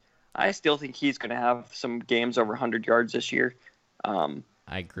Titans. I still think he's going to have some games over 100 yards this year. I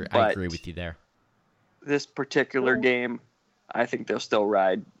agree with you there. This particular game, I think they'll still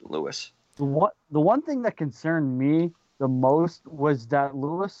ride Lewis. The one thing that concerned me the most was that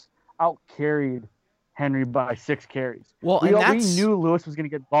Lewis outcarried Henry by 6 carries. Well, We knew Lewis was going to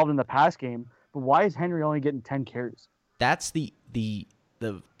get involved in the pass game, but why is Henry only getting 10 carries? That's the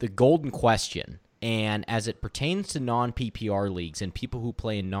golden question. And as it pertains to non-PPR leagues and people who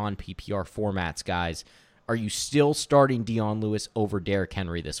play in non-PPR formats, guys, are you still starting Dion Lewis over Derrick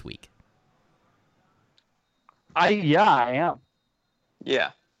Henry this week? I am.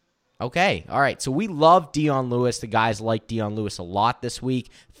 Yeah. Okay, all right. So we love Dion Lewis. The guys like Dion Lewis a lot this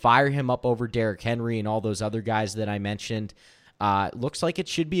week. Fire him up over Derrick Henry and all those other guys that I mentioned. Looks like it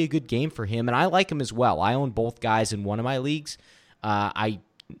should be a good game for him, and I like him as well. I own both guys in one of my leagues.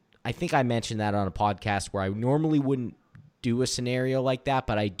 I think I mentioned that on a podcast where I normally wouldn't do a scenario like that,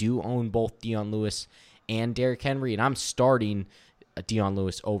 but I do own both Dion Lewis and Derrick Henry, and I'm starting Dion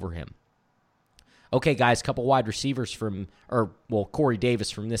Lewis over him. Okay, guys, couple wide receivers Corey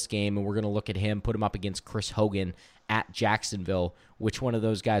Davis from this game, and we're going to look at him, put him up against Chris Hogan at Jacksonville. Which one of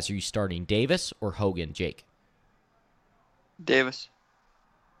those guys are you starting, Davis or Hogan, Jake? Davis.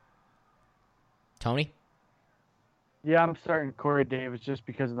 Tony? Yeah, I'm starting Corey Davis just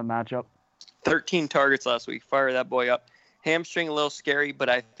because of the matchup. 13 targets last week. Fire that boy up. Hamstring a little scary, but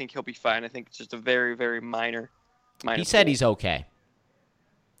I think he'll be fine. I think it's just a very, very minor. He said he's okay.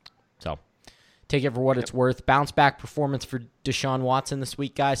 So, take it for what it's worth. Bounce back performance for Deshaun Watson this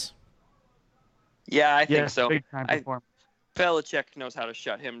week, guys? Yeah, I think so. Big time performance. Belichick knows how to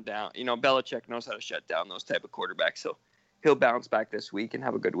shut him down. Belichick knows how to shut down those type of quarterbacks. So he'll bounce back this week and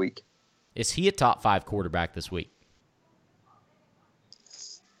have a good week. Is he a top 5 quarterback this week?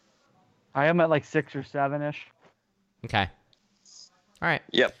 I am at like 6 or 7-ish. Okay. All right.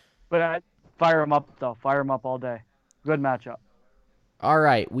 Yep. But I fire him up, though. Fire him up all day. Good matchup. All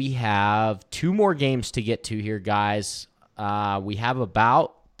right. We have 2 more games to get to here, guys. We have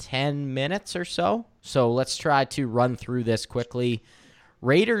about 10 minutes or so. So let's try to run through this quickly.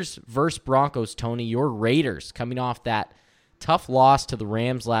 Raiders versus Broncos, Tony. Your Raiders coming off that tough loss to the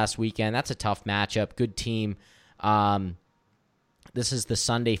Rams last weekend. That's a tough matchup. Good team. This is the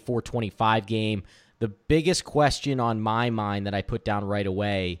Sunday 4:25 game. The biggest question on my mind that I put down right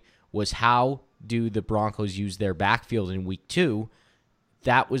away was how do the Broncos use their backfield in week 2?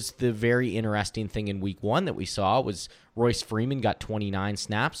 That was the very interesting thing in week 1 that we saw was Royce Freeman got 29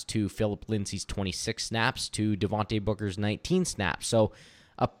 snaps to Phillip Lindsay's 26 snaps to Devontae Booker's 19 snaps. So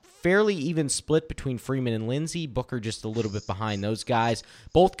a fairly even split between Freeman and Lindsay. Booker just a little bit behind those guys.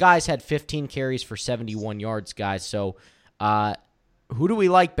 Both guys had 15 carries for 71 yards, guys. So who do we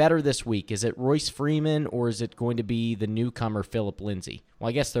like better this week? Is it Royce Freeman or is it going to be the newcomer Phillip Lindsay? Well,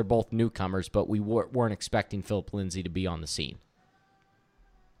 I guess they're both newcomers, but we weren't expecting Phillip Lindsay to be on the scene.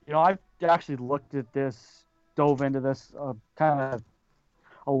 I've actually looked at this, dove into this kind of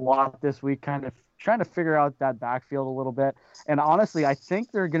a lot this week, kind of trying to figure out that backfield a little bit. And honestly, I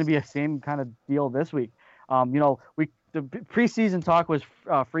think they're going to be a same kind of deal this week. The preseason talk was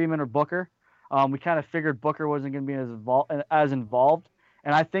Freeman or Booker. We kind of figured Booker wasn't going to be as involved,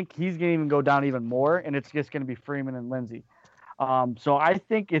 and I think he's going to even go down even more, and it's just going to be Freeman and Lindsay. So I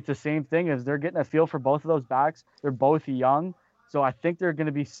think it's the same thing as they're getting a feel for both of those backs. They're both young, so I think they're going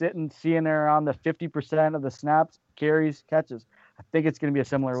to be seeing there around the 50% of the snaps, carries, catches. I think it's going to be a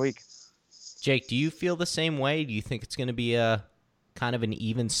similar week. Jake, do you feel the same way? Do you think it's going to be a kind of an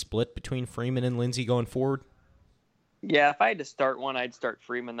even split between Freeman and Lindsay going forward? Yeah, if I had to start one, I'd start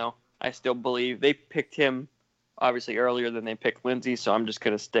Freeman, though. I still believe they picked him obviously earlier than they picked Lindsay, so I'm just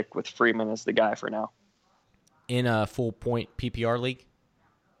going to stick with Freeman as the guy for now. In a full point PPR league?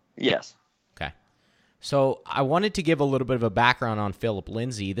 Yes. Okay. So I wanted to give a little bit of a background on Phillip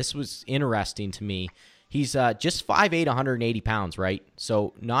Lindsay. This was interesting to me. He's just 5'8", 180 pounds, right?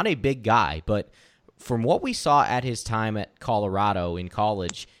 So not a big guy, but from what we saw at his time at Colorado in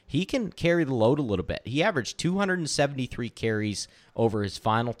college, he can carry the load a little bit. He averaged 273 carries over his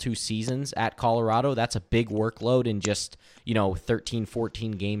final 2 seasons at Colorado. That's a big workload in just, 13,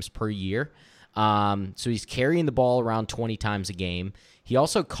 14 games per year. So he's carrying the ball around 20 times a game. He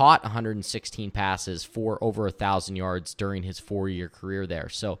also caught 116 passes for over 1,000 yards during his 4-year career there.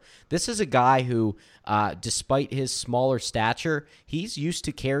 So this is a guy who, despite his smaller stature, he's used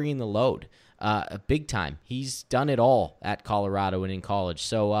to carrying the load. Big time. He's done it all at Colorado and in college.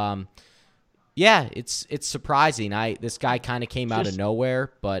 So, it's surprising. This guy kind of came out of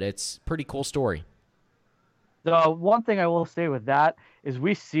nowhere, but it's a pretty cool story. The one thing I will say with that is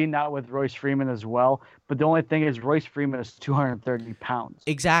we've seen that with Royce Freeman as well. But the only thing is Royce Freeman is 230 pounds.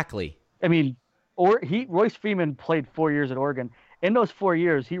 Exactly. I mean, Royce Freeman played 4 years at Oregon. In those 4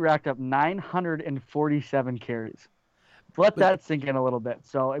 years, he racked up 947 carries. Let that sink in a little bit.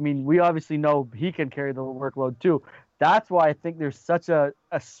 So, I mean, we obviously know he can carry the workload too. That's why I think there's such a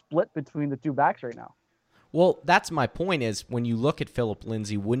split between the two backs right now. Well, that's my point is when you look at Phillip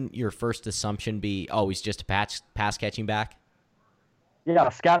Lindsay, wouldn't your first assumption be, oh, he's just a pass-catching back? Yeah,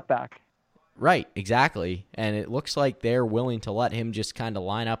 scat back. Right, exactly. And it looks like they're willing to let him just kind of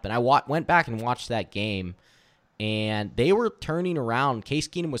line up. And I went back and watched that game, and they were turning around. Case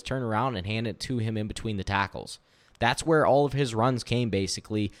Keenum was turning around and handing it to him in between the tackles. That's where all of his runs came,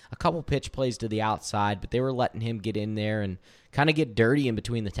 basically. A couple pitch plays to the outside, but they were letting him get in there and kind of get dirty in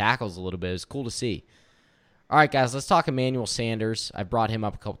between the tackles a little bit. It was cool to see. All right, guys, let's talk Emmanuel Sanders. I brought him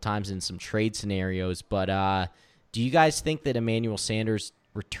up a couple times in some trade scenarios, but do you guys think that Emmanuel Sanders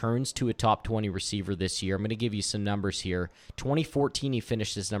returns to a top 20 receiver this year? I'm going to give you some numbers here. 2014, he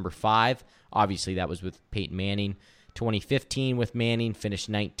finished as number 5. Obviously, that was with Peyton Manning. 2015 with Manning, finished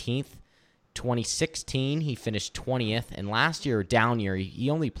 19th. 2016, he finished 20th. And last year, a down year, he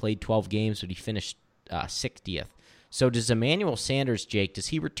only played 12 games, but he finished 60th. So does Emmanuel Sanders, Jake, does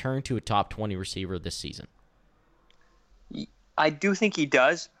he return to a top 20 receiver this season? I do think he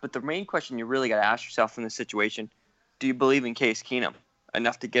does, but the main question you really got to ask yourself in this situation, do you believe in Case Keenum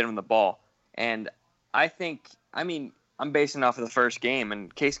enough to get him the ball? And I'm basing off of the first game,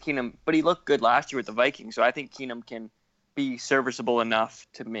 and Case Keenum, but he looked good last year with the Vikings, so I think Keenum can be serviceable enough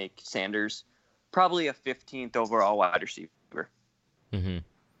to make Sanders probably a 15th overall wide receiver. Mm-hmm.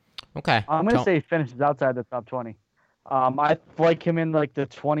 Okay. I'm going to say he finishes outside the top 20. I like him in like the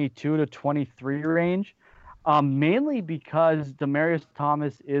 22 to 23 range. Mainly because Demaryius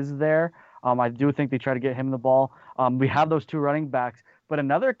Thomas is there. I do think they try to get him the ball. We have those 2 running backs, but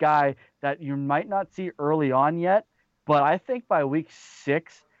another guy that you might not see early on yet, but I think by week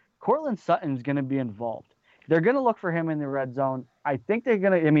 6, Courtland Sutton's going to be involved. They're going to look for him in the red zone. I think they're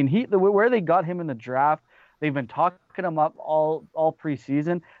going to. Where they got him in the draft, they've been talking him up all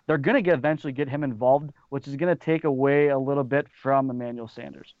preseason. They're going to eventually get him involved, which is going to take away a little bit from Emmanuel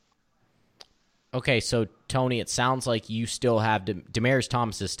Sanders. Okay, so Tony, it sounds like you still have Demaryius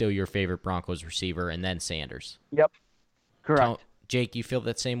Thomas is still your favorite Broncos receiver, and then Sanders. Yep, correct. Jake, you feel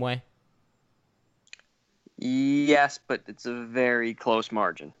that same way? Yes, but it's a very close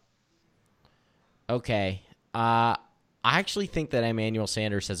margin. Okay, I actually think that Emmanuel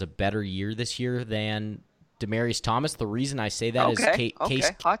Sanders has a better year this year than Demaryius Thomas. The reason I say that is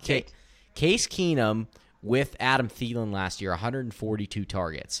Case Keenum with Adam Thielen last year, 142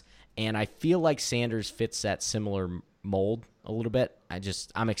 targets. And I feel like Sanders fits that similar mold a little bit.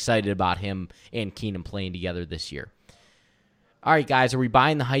 I'm excited about him and Keenum playing together this year. All right, guys, are we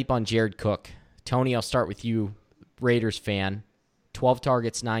buying the hype on Jared Cook? Tony, I'll start with you, Raiders fan. 12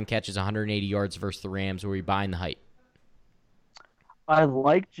 targets, 9 catches, 180 yards versus the Rams. Are we buying the hype? I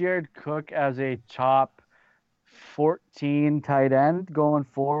like Jared Cook as a top 14 tight end going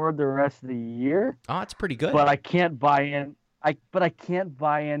forward the rest of the year. Oh, that's pretty good. But I can't buy in. I can't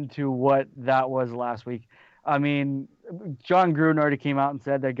buy into what that was last week. I mean, John Gruden already came out and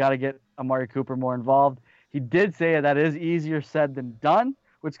said they got to get Amari Cooper more involved. He did say that is easier said than done,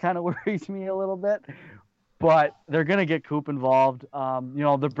 which kind of worries me a little bit. But they're going to get Coop involved.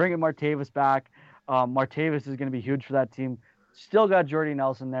 They're bringing Martavis back. Martavis is going to be huge for that team. Still got Jordy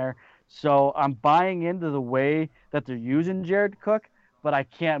Nelson there. So I'm buying into the way that they're using Jared Cook, but I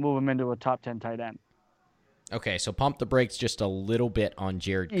can't move him into a top 10 tight end. Okay, so pump the brakes just a little bit on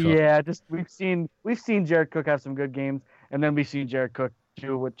Jared Cook. Yeah, just we've seen Jared Cook have some good games, and then we've seen Jared Cook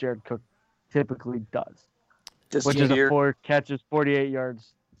do what Jared Cook typically does, which is 4 catches, 48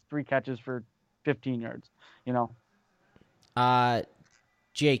 yards, 3 catches for 15 yards.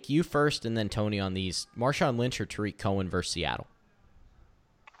 Jake, you first, and then Tony on these. Marshawn Lynch or Tariq Cohen versus Seattle?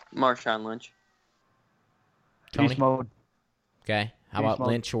 Marshawn Lynch. Tony? Beast mode. Okay. How about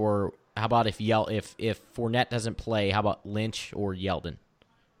Lynch, or how about if Fournette doesn't play, how about Lynch or Yeldon?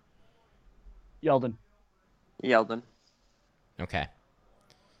 Yeldon. Okay.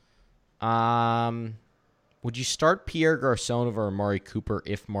 Would you start Pierre Garçon over Amari Cooper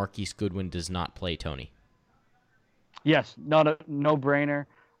if Marquise Goodwin does not play, Tony? Yes, no brainer.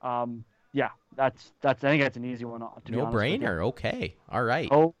 Yeah, that's. I think that's an easy one. No brainer. Okay, all right.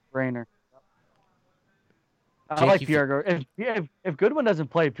 No brainer. I like Pierre Garçon. If Goodwin doesn't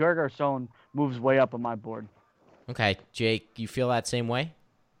play, Pierre Garçon moves way up on my board. Okay, Jake, you feel that same way?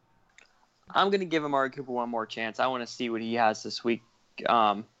 I'm going to give Amari Cooper one more chance. I want to see what he has this week.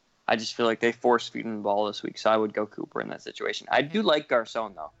 I just feel like they force-feed him the ball this week, so I would go Cooper in that situation. I do like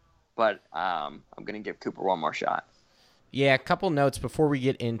Garçon, though, but I'm going to give Cooper one more shot. Yeah, a couple notes before we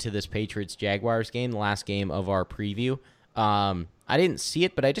get into this Patriots-Jaguars game, the last game of our preview. I didn't see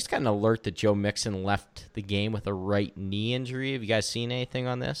it, but I just got an alert that Joe Mixon left the game with a right knee injury. Have you guys seen anything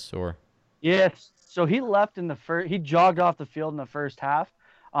on this? Or? Yes. So he left in the first. He jogged off the field in the first half.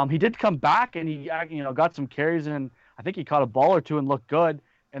 He did come back and he got some carries, and I think he caught a ball or two and looked good.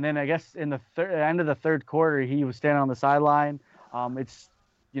 And then I guess in the end of the third quarter, he was standing on the sideline.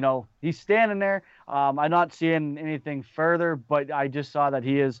 He's standing there. I'm not seeing anything further, but I just saw that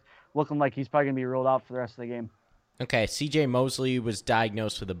he is looking like he's probably going to be ruled out for the rest of the game. Okay, C.J. Mosley was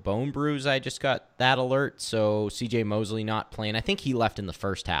diagnosed with a bone bruise. I just got that alert, so C.J. Mosley not playing. I think he left in the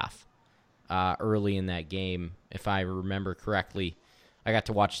first half, early in that game, if I remember correctly. I got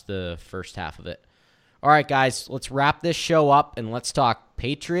to watch the first half of it. All right, guys, let's wrap this show up, and let's talk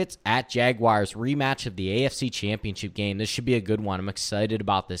Patriots at Jaguars, rematch of the AFC Championship game. This should be a good one. I'm excited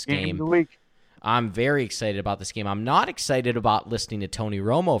about this game. Of the week. I'm very excited about this game. I'm not excited about listening to Tony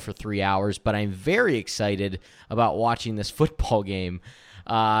Romo for 3 hours, but I'm very excited about watching this football game.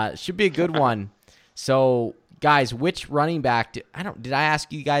 Should be a good one. So, guys, which running back? Did I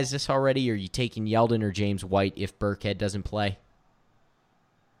ask you guys this already? Or are you taking Yeldon or James White if Burkhead doesn't play?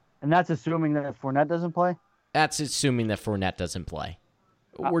 And that's assuming that Fournette doesn't play? That's assuming that Fournette doesn't play.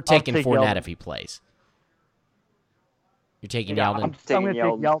 We're taking Fournette if he plays. You're taking Yeldon? I'm going to take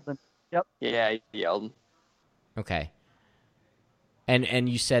Yeldon. Yep. Yeah, Yeldon. Okay. And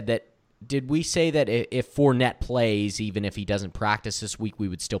you said that, did we say that if Fournette plays, even if he doesn't practice this week, we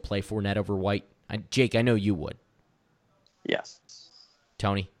would still play Fournette over White? Jake, I know you would. Yes.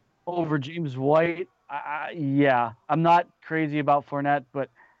 Tony? Over James White? Yeah. I'm not crazy about Fournette, but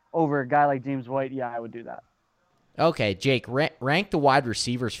over a guy like James White, yeah, I would do that. Okay, Jake, rank the wide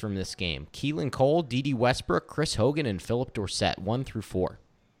receivers from this game. Keelan Cole, D.D. Westbrook, Chris Hogan, and Phillip Dorsett, 1 through 4.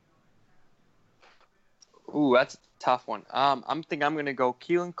 Ooh, that's a tough one. I'm going to go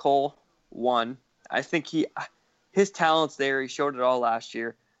Keelan Cole, 1. I think his talent's there. He showed it all last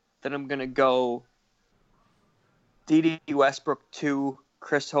year. Then I'm going to go D.D. Westbrook, 2,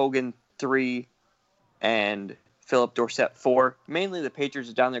 Chris Hogan, 3, and Phillip Dorsett, 4. Mainly the Patriots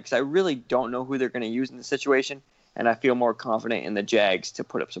are down there because I really don't know who they're going to use in this situation, and I feel more confident in the Jags to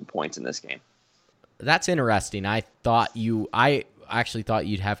put up some points in this game. That's interesting. I actually thought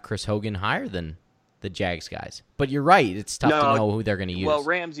you'd have Chris Hogan higher than the Jags guys. But you're right. It's tough to know who they're going to use. Well,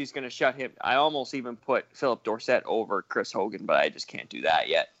 Ramsey's going to shut him. I almost even put Phillip Dorsett over Chris Hogan, but I just can't do that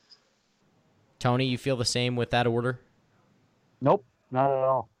yet. Tony, you feel the same with that order? Nope, not at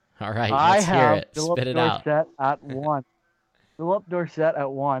all. All right, let's hear it. Phillip Spit it Dorsett out. At 1. Phillip Dorsett at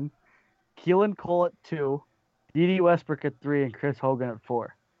 1. Keelan Cole at 2. D.D. Westbrook at 3. And Chris Hogan at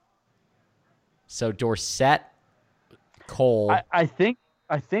 4. So Dorsett, Cole. I think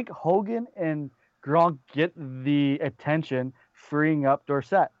Hogan and Gronk get the attention freeing up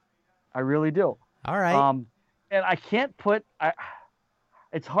Dorsett. I really do. All right. And I can't put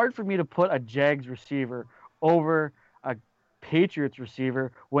it's hard for me to put a Jags receiver over a Patriots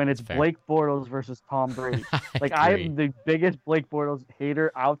receiver when it's Blake Bortles versus Tom Brady. I am the biggest Blake Bortles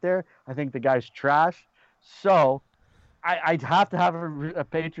hater out there. I think the guy's trash. So I'd have to have a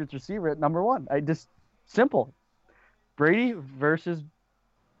Patriots receiver at number 1. Simple. Brady versus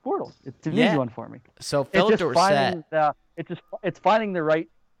Bortles. It's an easy one for me. So Phillip Dorsett. It's finding the right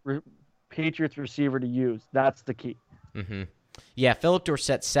Patriots receiver to use. That's the key. Mm-hmm. Yeah, Phillip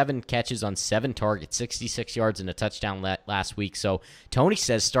Dorsett, 7 catches on 7 targets, 66 yards and a touchdown last week. So Tony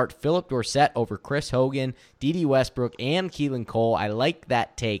says start Phillip Dorsett over Chris Hogan, D.D. Westbrook, and Keelan Cole. I like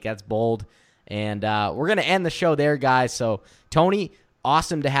that take. That's bold. And we're going to end the show there, guys. So, Tony,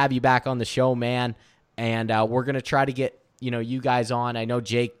 awesome to have you back on the show, man. And we're going to try to get you guys on. I know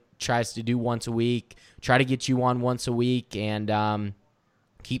Jake tries to do once a week. Try to get you on once a week and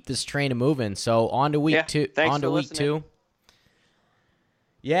keep this train moving. So, on to week 2. On to week 2.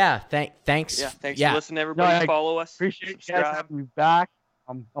 Yeah, thanks. Yeah, thanks for listening, everybody. Follow us. Appreciate you guys having me back.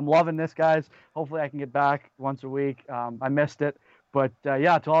 I'm loving this, guys. Hopefully I can get back once a week. I missed it. But,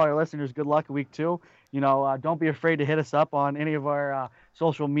 to all our listeners, good luck in week 2. Don't be afraid to hit us up on any of our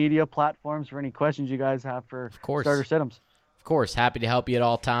social media platforms for any questions you guys have for starter sit-ems. Of course, happy to help you at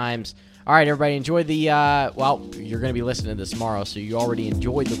all times. All right, everybody, enjoy the, you're going to be listening to this tomorrow, so you already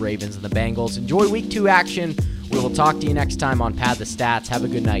enjoyed the Ravens and the Bengals. Enjoy week 2 action. We will talk to you next time on Pad the Stats. Have a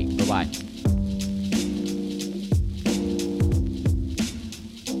good night. Bye-bye.